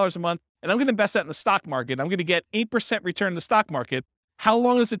 $1,000 a month, and I'm going to invest that in the stock market, I'm going to get 8% return in the stock market, how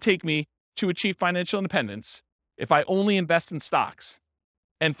long does it take me to achieve financial independence if I only invest in stocks?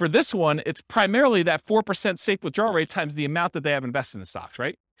 And for this one, it's primarily that 4% safe withdrawal rate times the amount that they have invested in stocks,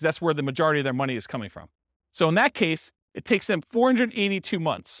 right? Because that's where the majority of their money is coming from. So in that case, it takes them 482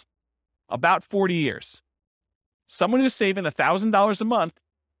 months, about 40 years. Someone who's saving $1,000 a month,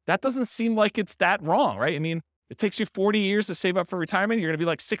 that doesn't seem like it's that wrong, right? I mean, it takes you 40 years to save up for retirement. You're going to be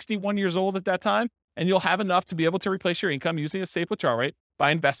like 61 years old at that time, and you'll have enough to be able to replace your income using a safe withdrawal rate by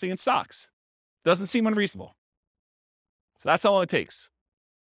investing in stocks. Doesn't seem unreasonable. So that's how long it takes.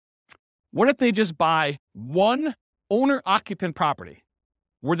 What if they just buy one owner-occupant property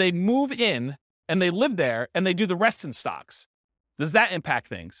where they move in and they live there and they do the rest in stocks? Does that impact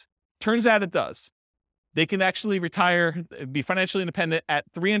things? Turns out it does. They can actually retire, be financially independent at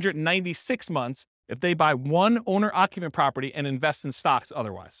 396 months if they buy one owner-occupant property and invest in stocks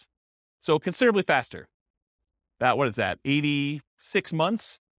otherwise. So considerably faster. About, what is that, 86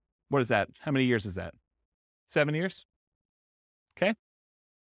 months? What is that? How many years is that? 7 years?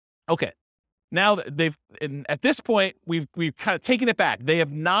 Okay. Now at this point, we've kind of taken it back. They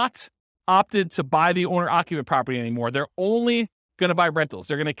have not opted to buy the owner-occupant property anymore. They're only going to buy rentals.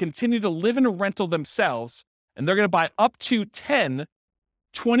 They're going to continue to live in a rental themselves, and they're going to buy up to 10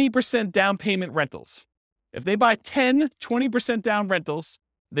 20% down payment rentals. If they buy 10 20% down rentals,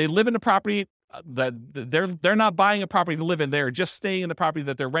 they live in a property that they're not buying a property to live in. They're just staying in the property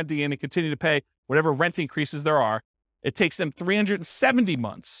that they're renting in and continue to pay whatever rent increases there are. It takes them 370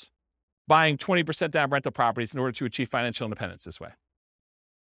 months buying 20% down rental properties in order to achieve financial independence this way.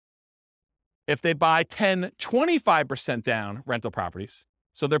 If they buy 10 25% down rental properties,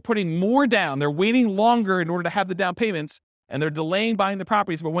 so they're putting more down, they're waiting longer in order to have the down payments, and they're delaying buying the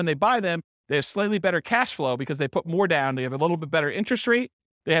properties, but when they buy them, they have slightly better cash flow because they put more down, they have a little bit better interest rate,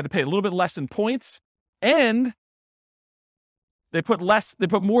 they had to pay a little bit less in points, and they put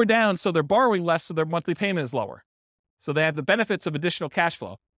more down, so they're borrowing less, so their monthly payment is lower. So they have the benefits of additional cash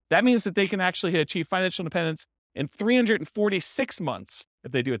flow. That means that they can actually achieve financial independence in 346 months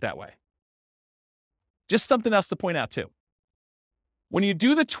if they do it that way. Just something else to point out too. When you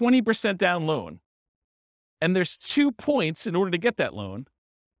do the 20% down loan, and there's 2 points in order to get that loan,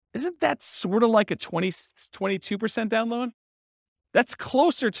 isn't that sort of like a 22% down loan? That's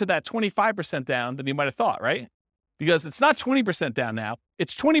closer to that 25% down than you might have thought, right? Because it's not 20% down now,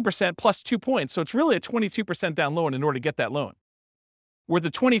 it's 20% plus 2 points. So it's really a 22% down loan in order to get that loan. Where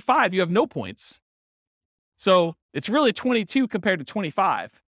the 25, you have no points. So it's really 22 compared to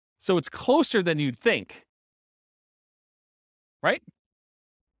 25. So it's closer than you'd think. Right?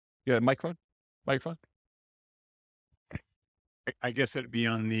 You got a microphone? I guess it'd be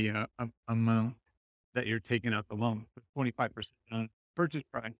on the amount that you're taking out the loan, 25% on purchase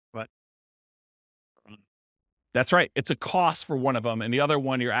price, but that's right. It's a cost for one of them, and the other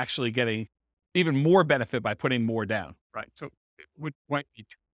one you're actually getting even more benefit by putting more down. right. So it might be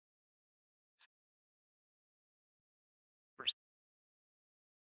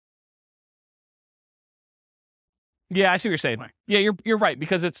Yeah, I see what you're saying. Right. Yeah, you're right,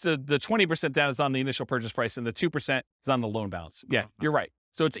 because it's the 20% down is on the initial purchase price and the 2% is on the loan balance. Yeah, you're right.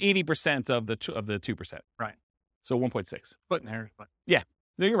 So it's 80% of the 2%. Right. So 1.6. splitting hairs, but No,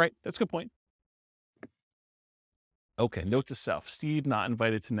 you're right. That's a good point. Okay, note to self. Steve not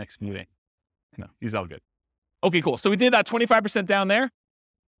invited to next meeting. No, he's all good. Okay, cool. So we did that 25% down there.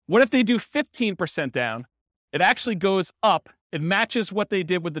 What if they do 15% down? It actually goes up. It matches what they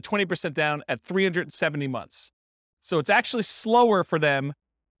did with the 20% down at 370 months. So it's actually slower for them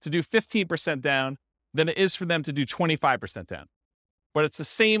to do 15% down than it is for them to do 25% down. but it's the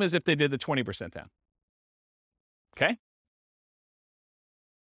same as if they did the 20% down. Okay?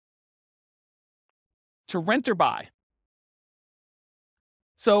 To rent or buy.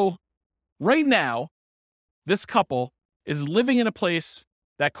 So right now, this couple is living in a place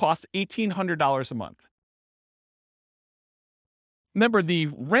that costs $1,800 a month. Remember, the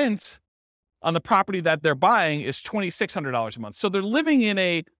rent on the property that they're buying is $2,600 a month. So they're living in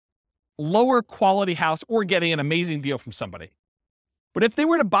a lower quality house or getting an amazing deal from somebody. But if they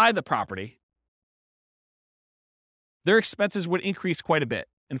were to buy the property, their expenses would increase quite a bit.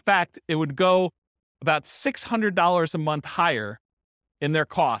 In fact, it would go about $600 a month higher in their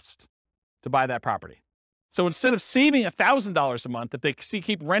cost to buy that property. So instead of saving $1,000 a month, if they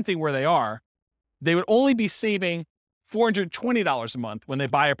keep renting where they are, they would only be saving $420 a month when they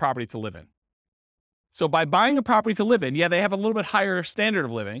buy a property to live in. So by buying a property to live in, yeah, they have a little bit higher standard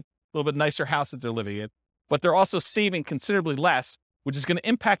of living, a little bit nicer house that they're living in, but they're also saving considerably less, which is going to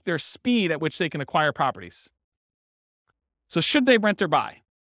impact their speed at which they can acquire properties. So should they rent or buy?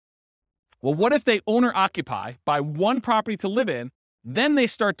 Well, what if they owner occupy, buy one property to live in, then they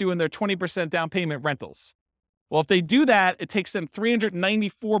start doing their 20% down payment rentals? Well, if they do that, it takes them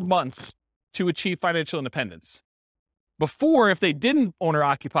 394 months to achieve financial independence. Before, if they didn't owner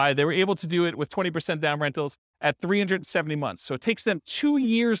occupy, they were able to do it with 20% down rentals at 370 months. So it takes them 2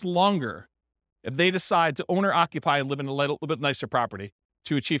 years longer if they decide to owner occupy and live in a little bit nicer property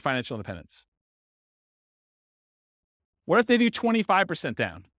to achieve financial independence. What if they do 25%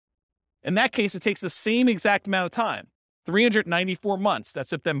 down? In that case, it takes the same exact amount of time, 394 months.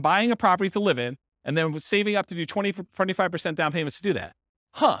 That's if them buying a property to live in and then saving up to do 25% down payments to do that.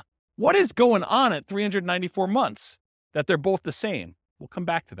 What is going on at 394 months that they're both the same? We'll come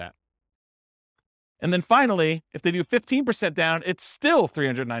back to that. And then finally, if they do 15% down, it's still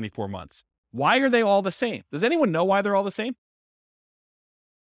 394 months. Why are they all the same? Does anyone know why they're all the same?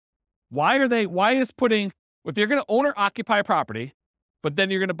 Why is putting, if you're going to owner occupy a property, but then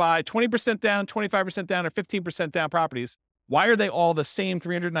you're going to buy 20% down, 25% down, or 15% down properties, why are they all the same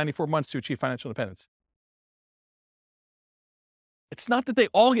 394 months to achieve financial independence? It's not that they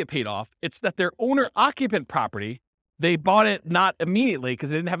all get paid off. It's that their owner-occupant property, they bought it not immediately because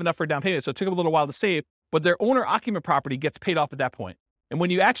they didn't have enough for a down payment, so it took them a little while to save, but their owner-occupant property gets paid off at that point. And when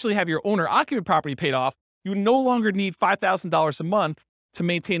you actually have your owner-occupant property paid off, you no longer need $5,000 a month to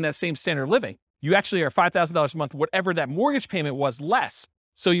maintain that same standard of living. You actually are $5,000 a month, whatever that mortgage payment was, less.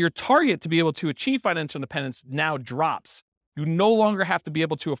 So your target to be able to achieve financial independence now drops. You no longer have to be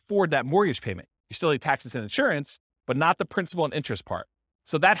able to afford that mortgage payment. You still need taxes and insurance, but not the principal and interest part.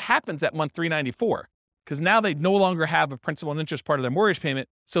 So that happens at month 394 because now they no longer have a principal and interest part of their mortgage payment.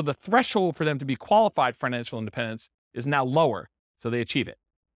 So the threshold for them to be qualified for financial independence is now lower. So they achieve it.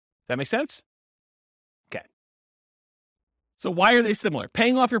 Does that make sense? Okay. So why are they similar?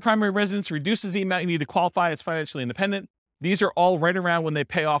 Paying off your primary residence reduces the amount you need to qualify as financially independent. These are all right around when they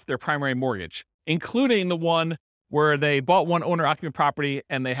pay off their primary mortgage, including the one where they bought one owner-occupant property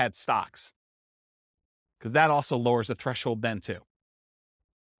and they had stocks, because that also lowers the threshold then too.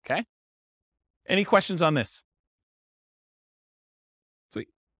 Okay? Any questions on this? Sweet.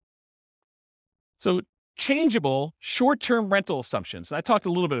 So changeable short-term rental assumptions. And I talked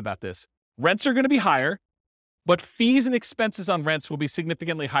a little bit about this. Rents are going to be higher, but fees and expenses on rents will be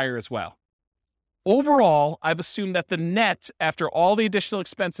significantly higher as well. Overall, I've assumed that the net after all the additional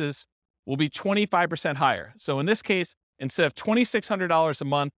expenses will be 25% higher. So in this case, instead of $2,600 a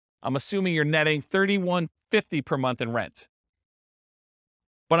month, I'm assuming you're netting $3,150 per month in rent.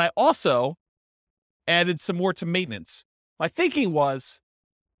 But I also added some more to maintenance. My thinking was,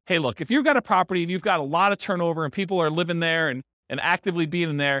 hey, look, if you've got a property and you've got a lot of turnover and people are living there and actively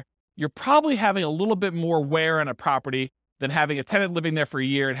being in there, you're probably having a little bit more wear on a property than having a tenant living there for a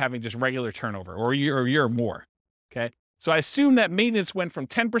year and having just regular turnover or a year or more. Okay. So I assume that maintenance went from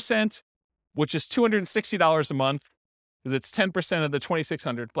 10%, which is $260 a month, because it's 10% of the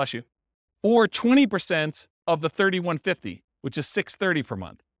 $2,600, bless you, or 20% of the $3,150, which is $630 per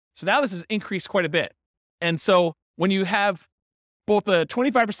month. So now this has increased quite a bit. And so when you have both a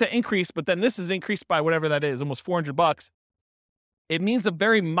 25% increase, but then this is increased by whatever that is, almost $400, it means a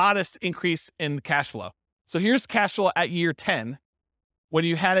very modest increase in cash flow. So here's cash flow at year 10. When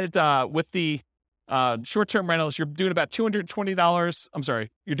you had it with the short-term rentals, you're doing about $220. I'm sorry,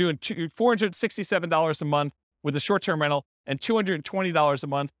 you're doing $467 a month with a short-term rental and $220 a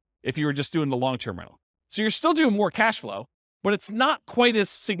month if you were just doing the long-term rental. So you're still doing more cash flow, but it's not quite as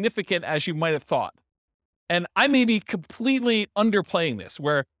significant as you might have thought. And I may be completely underplaying this,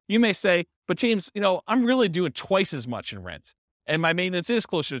 where you may say, but James, I'm really doing twice as much in rent, and my maintenance is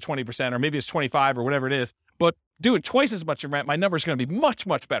closer to 20%, or maybe it's 25 or whatever it is. But doing twice as much in rent, my number is going to be much,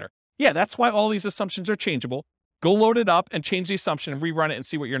 much better. Yeah, that's why all these assumptions are changeable. Go load it up and change the assumption and rerun it and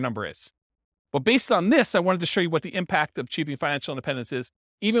see what your number is. But based on this, I wanted to show you what the impact of achieving financial independence is,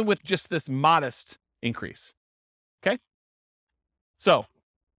 even with just this modest increase. Okay? So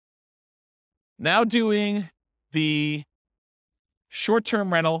now doing the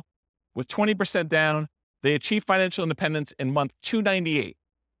short-term rental with 20% down, they achieve financial independence in month 298.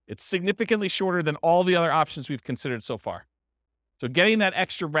 It's significantly shorter than all the other options we've considered so far. So getting that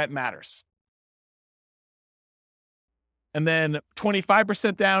extra rent matters. And then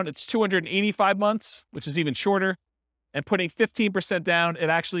 25% down, it's 285 months, which is even shorter. And putting 15% down, it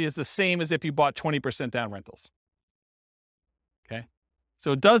actually is the same as if you bought 20% down rentals. Okay.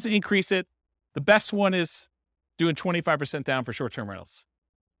 So it does increase it. The best one is doing 25% down for short-term rentals.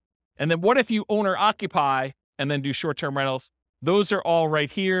 And then what if you owner occupy and then do short-term rentals? Those are all right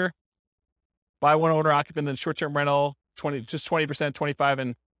here. Buy one owner occupant, then short-term rental, 20%, 25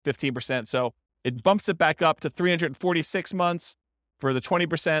 and 15%. So it bumps it back up to 346 months for the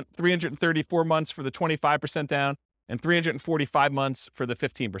 20%, 334 months for the 25% down, and 345 months for the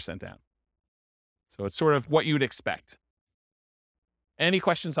 15% down. So it's sort of what you'd expect. Any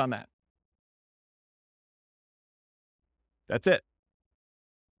questions on that? That's it.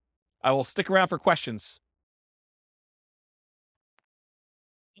 I will stick around for questions.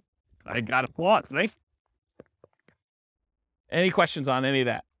 I got applause, right? Any questions on any of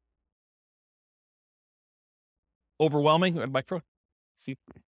that? Overwhelming? Micro? See?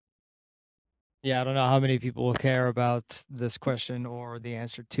 Yeah, I don't know how many people will care about this question or the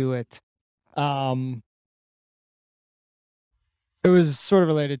answer to it. It was sort of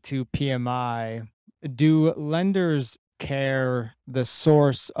related to PMI. Do lenders care the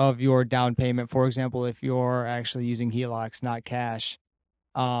source of your down payment? For example, if you're actually using HELOCs, not cash,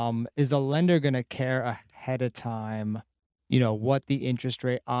 is a lender going to care ahead of time, what the interest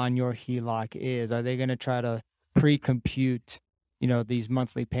rate on your HELOC is? Are they going to try to pre-compute, these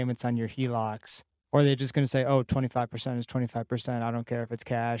monthly payments on your HELOCs? Or are they just going to say, 25% is 25%. I don't care if it's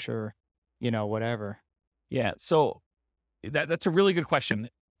cash or, whatever. Yeah. So that's a really good question.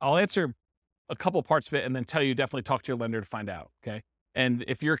 I'll answer a couple parts of it and then tell you definitely talk to your lender to find out. Okay. And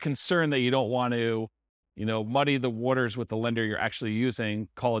if you're concerned that you don't want to, muddy the waters with the lender you're actually using,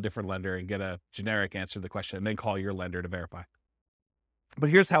 call a different lender and get a generic answer to the question and then call your lender to verify. But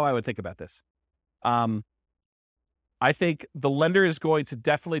here's how I would think about this. I think the lender is going to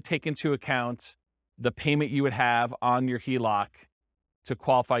definitely take into account the payment you would have on your HELOC to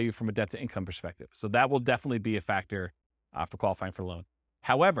qualify you from a debt to income perspective. So that will definitely be a factor for qualifying for a loan.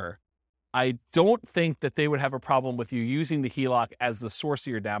 However, I don't think that they would have a problem with you using the HELOC as the source of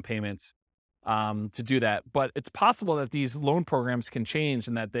your down payments to do that. But it's possible that these loan programs can change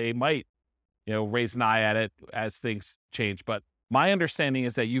and that they might, raise an eye at it as things change. But my understanding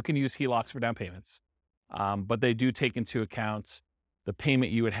is that you can use HELOCs for down payments, but they do take into account the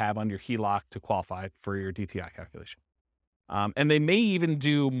payment you would have on your HELOC to qualify for your DTI calculation. And they may even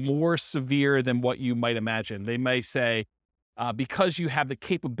do more severe than what you might imagine. They may say, because you have the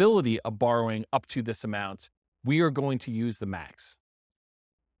capability of borrowing up to this amount, we are going to use the max.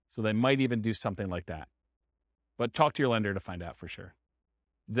 So they might even do something like that. But talk to your lender to find out for sure.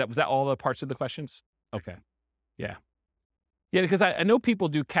 Was that all the parts of the questions? Okay. Yeah. Yeah, because I know people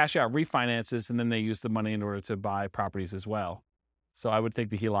do cash out refinances and then they use the money in order to buy properties as well. So I would think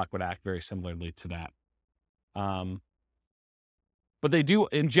the HELOC would act very similarly to that. But they do,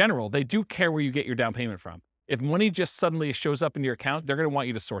 in general, they do care where you get your down payment from. If money just suddenly shows up in your account, they're going to want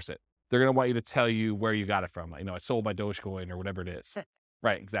you to source it. They're going to want you to tell you where you got it from. I sold my Dogecoin or whatever it is.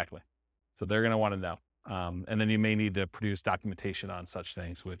 Right, exactly. So they're going to want to know. And then you may need to produce documentation on such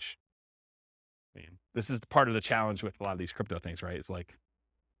things, which, this is part of the challenge with a lot of these crypto things, right? It's like,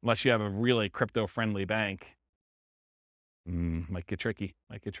 unless you have a really crypto-friendly bank, might get tricky.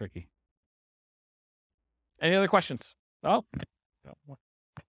 Any other questions? Oh,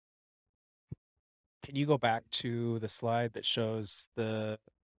 Can you go back to the slide that shows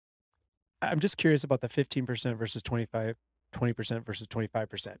I'm just curious about the 15% versus 20% versus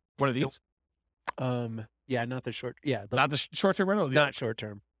 25%. what are these? Yeah, not the short. Yeah, Not the short-term rental? not short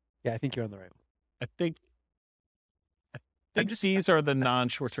term. Yeah, I think you're on the right one. I think just- these are the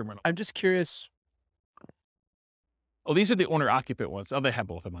non-short-term rental. I'm just curious. Oh, these are the owner-occupant ones. Oh, they have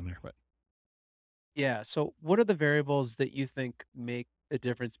both of them on there. But Yeah. So what are the variables that you think make the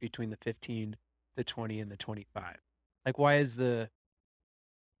difference between the 15, the 20, and the 25? Like, why is the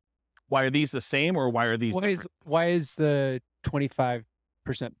these the same or why are these different? why is the 25%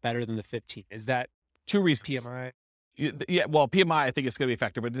 better than the 15? Is that Two reasons. PMI? Yeah, well, PMI, I think it's going to be a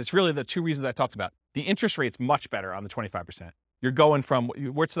factor, but it's really the two reasons I talked about. The interest rate's much better on the 25%. You're going from,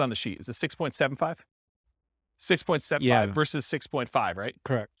 what's it on the sheet? Is it 6.75? 6.75 Yeah. versus 6.5, right?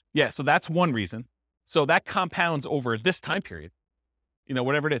 Correct. Yeah, so that's one reason. So that compounds over this time period,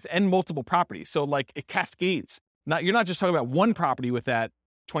 whatever it is, and multiple properties. So like it cascades. You're not just talking about one property with that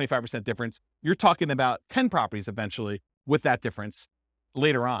 25% difference. You're talking about 10 properties eventually with that difference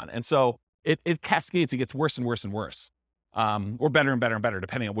later on. And so it cascades, it gets worse and worse and worse, or better and better and better,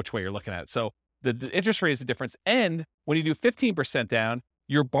 depending on which way you're looking at it. So the interest rate is the difference. And when you do 15% down,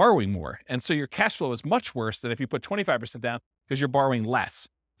 you're borrowing more. And so your cash flow is much worse than if you put 25% down because you're borrowing less.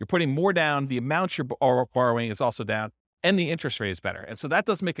 You're putting more down. The amount you're borrowing is also down, and the interest rate is better. And so that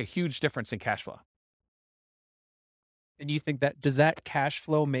does make a huge difference in cash flow. And you think does that cash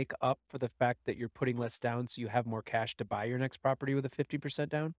flow make up for the fact that you're putting less down so you have more cash to buy your next property with a 50%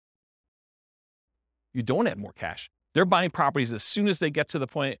 down? You don't add more cash. They're buying properties as soon as they get to the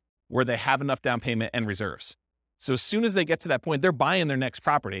point where they have enough down payment and reserves. So as soon as they get to that point, they're buying their next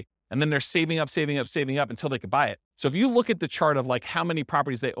property, and then they're saving up until they can buy it. So if you look at the chart of like how many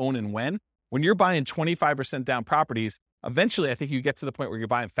properties they own and when you're buying 25% down properties, eventually I think you get to the point where you're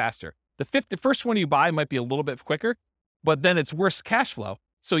buying faster. The first one you buy might be a little bit quicker, but then it's worse cash flow.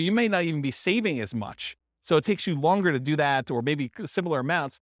 So you may not even be saving as much. So it takes you longer to do that, or maybe similar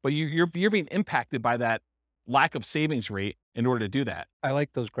amounts, but you're being impacted by that lack of savings rate in order to do that. I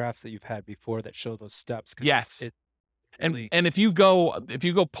like those graphs that you've had before that show those steps. Yes. And if you go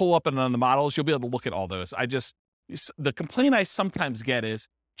pull up on the models, you'll be able to look at all those. The complaint I sometimes get is,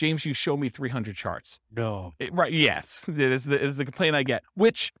 James, you show me 300 charts. No. Right. Yes. It is the complaint I get,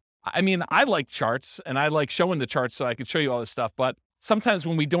 which, I mean, I like charts and I like showing the charts so I can show you all this stuff. But sometimes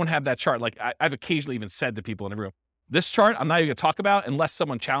when we don't have that chart, like I've occasionally even said to people in the room, this chart, I'm not even going to talk about unless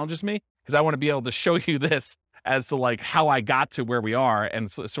someone challenges me, because I want to be able to show you this as to like how I got to where we are.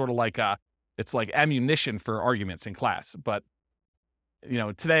 And so it's sort of like, it's like ammunition for arguments in class. But,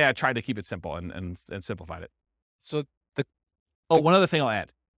 today I tried to keep it simple and simplified it. So one other thing I'll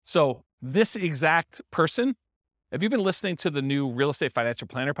add. So this exact person, have you been listening to the new Real Estate Financial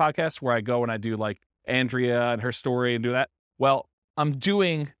Planner podcast where I go and I do like Andrea and her story and do that? Well, I'm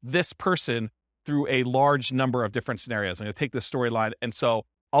doing this person through a large number of different scenarios. I'm going to take this storyline. And so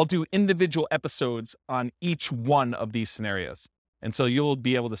I'll do individual episodes on each one of these scenarios. And so you'll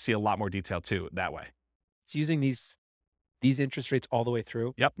be able to see a lot more detail too that way. it's using these interest rates all the way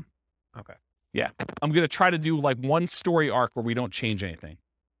through. Yep. Okay. Yeah. I'm going to try to do like one story arc where we don't change anything.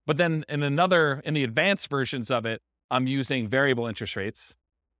 But then in the advanced versions of it, I'm using variable interest rates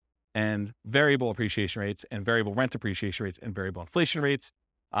and variable appreciation rates and variable rent appreciation rates and variable inflation rates.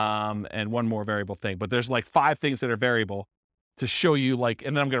 And one more variable thing, but there's like 5 things that are variable to show you like,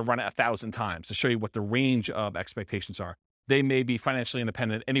 and then I'm going to run it 1,000 times to show you what the range of expectations are. They may be financially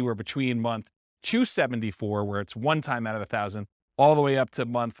independent anywhere between month 274, where it's 1 time out of 1,000, all the way up to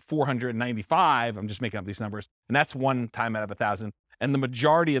month 495. I'm just making up these numbers. And that's 1 time out of 1,000. And the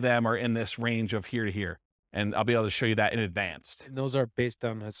majority of them are in this range of here to here. And I'll be able to show you that in advance. And those are based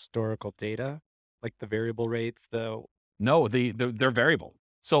on historical data, like the variable rates, No, they're variable.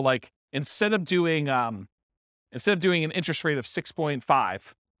 So like instead of doing an interest rate of 6.5,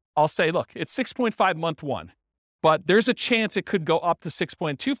 I'll say, look, it's 6.5 month 1, but there's a chance it could go up to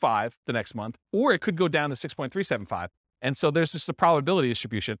 6.25 the next month, or it could go down to 6.375. And so there's just a probability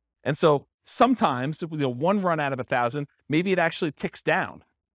distribution. And so sometimes, one run out of 1,000, maybe it actually ticks down.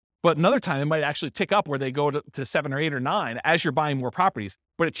 But another time it might actually tick up where they go to 7 or 8 or 9 as you're buying more properties.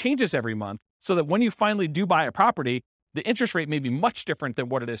 But it changes every month so that when you finally do buy a property, the interest rate may be much different than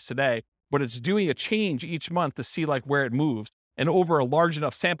what it is today, but it's doing a change each month to see like where it moves and over a large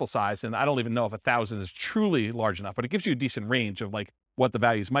enough sample size. And I don't even know if 1,000 is truly large enough, but it gives you a decent range of like what the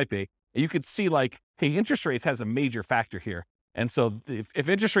values might be. And you could see like, hey, interest rates has a major factor here. And so if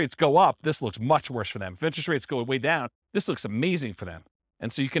interest rates go up, this looks much worse for them. If interest rates go way down, this looks amazing for them.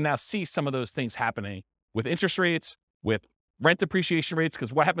 And so you can now see some of those things happening with interest rates, with rent appreciation rates,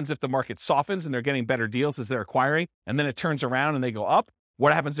 because what happens if the market softens and they're getting better deals as they're acquiring, and then it turns around and they go up?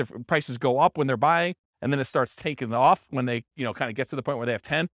 What happens if prices go up when they're buying, and then it starts taking off when they, kind of get to the point where they have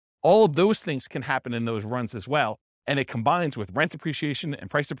 10? All of those things can happen in those runs as well. And it combines with rent appreciation and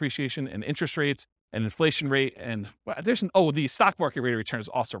price appreciation and interest rates and inflation rate. And the stock market rate of return is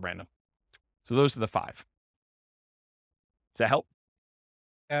also random. So those are the 5. Does that help?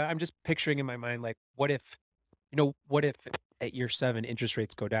 I'm just picturing in my mind, like, what if at year 7 interest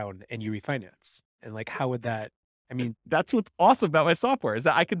rates go down and you refinance? And like, how would that, that's what's awesome about my software is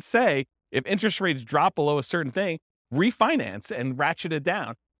that I can say, if interest rates drop below a certain thing, refinance and ratchet it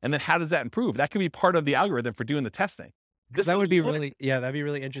down. And then how does that improve? That could be part of the algorithm for doing the testing. Because that would be really, that'd be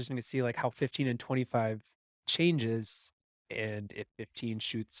really interesting to see like how 15 and 25 changes, and if 15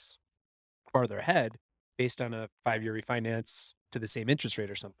 shoots farther ahead based on a 5-year refinance to the same interest rate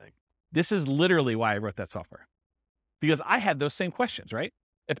or something. This is literally why I wrote that software, because I had those same questions, right?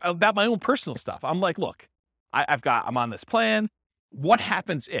 About my own personal stuff. I'm like, look, I'm on this plan. What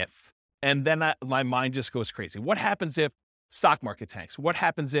happens if? And then my mind just goes crazy. What happens if stock market tanks? What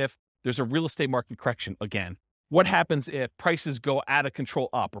happens if there's a real estate market correction again? What happens if prices go out of control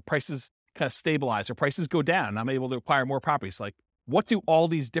up, or prices kind of stabilize, or prices go down and I'm able to acquire more properties? Like, what do all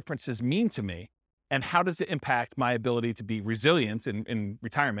these differences mean to me? And how does it impact my ability to be resilient in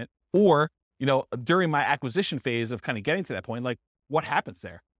retirement? Or, during my acquisition phase of kind of getting to that point, like, what happens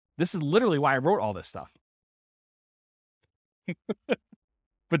there? This is literally why I wrote all this stuff.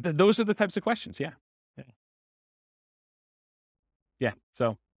 But those are the types of questions. Yeah.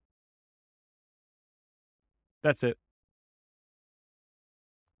 So that's it.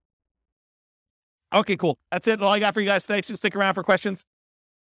 Okay, cool. That's it. All I got for you guys today. So stick around for questions.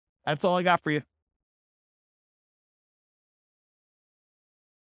 That's all I got for you.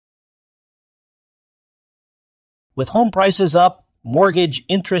 With home prices up, mortgage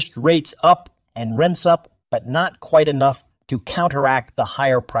interest rates up, and rents up, but not quite enough to counteract the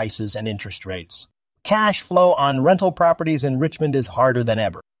higher prices and interest rates. Cash flow on rental properties in Richmond is harder than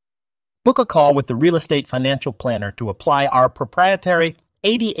ever. Book a call with the Real Estate Financial Planner to apply our proprietary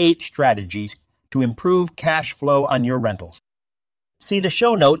 88 strategies to improve cash flow on your rentals. See the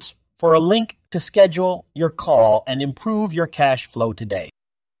show notes for a link to schedule your call and improve your cash flow today.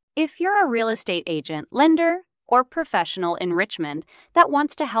 If you're a real estate agent, lender, or professional in Richmond that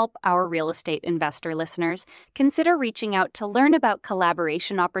wants to help our real estate investor listeners, consider reaching out to learn about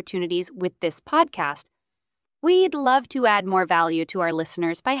collaboration opportunities with this podcast. We'd love to add more value to our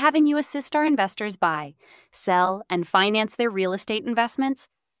listeners by having you assist our investors buy, sell, and finance their real estate investments.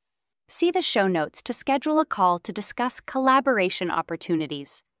 See the show notes to schedule a call to discuss collaboration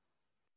opportunities.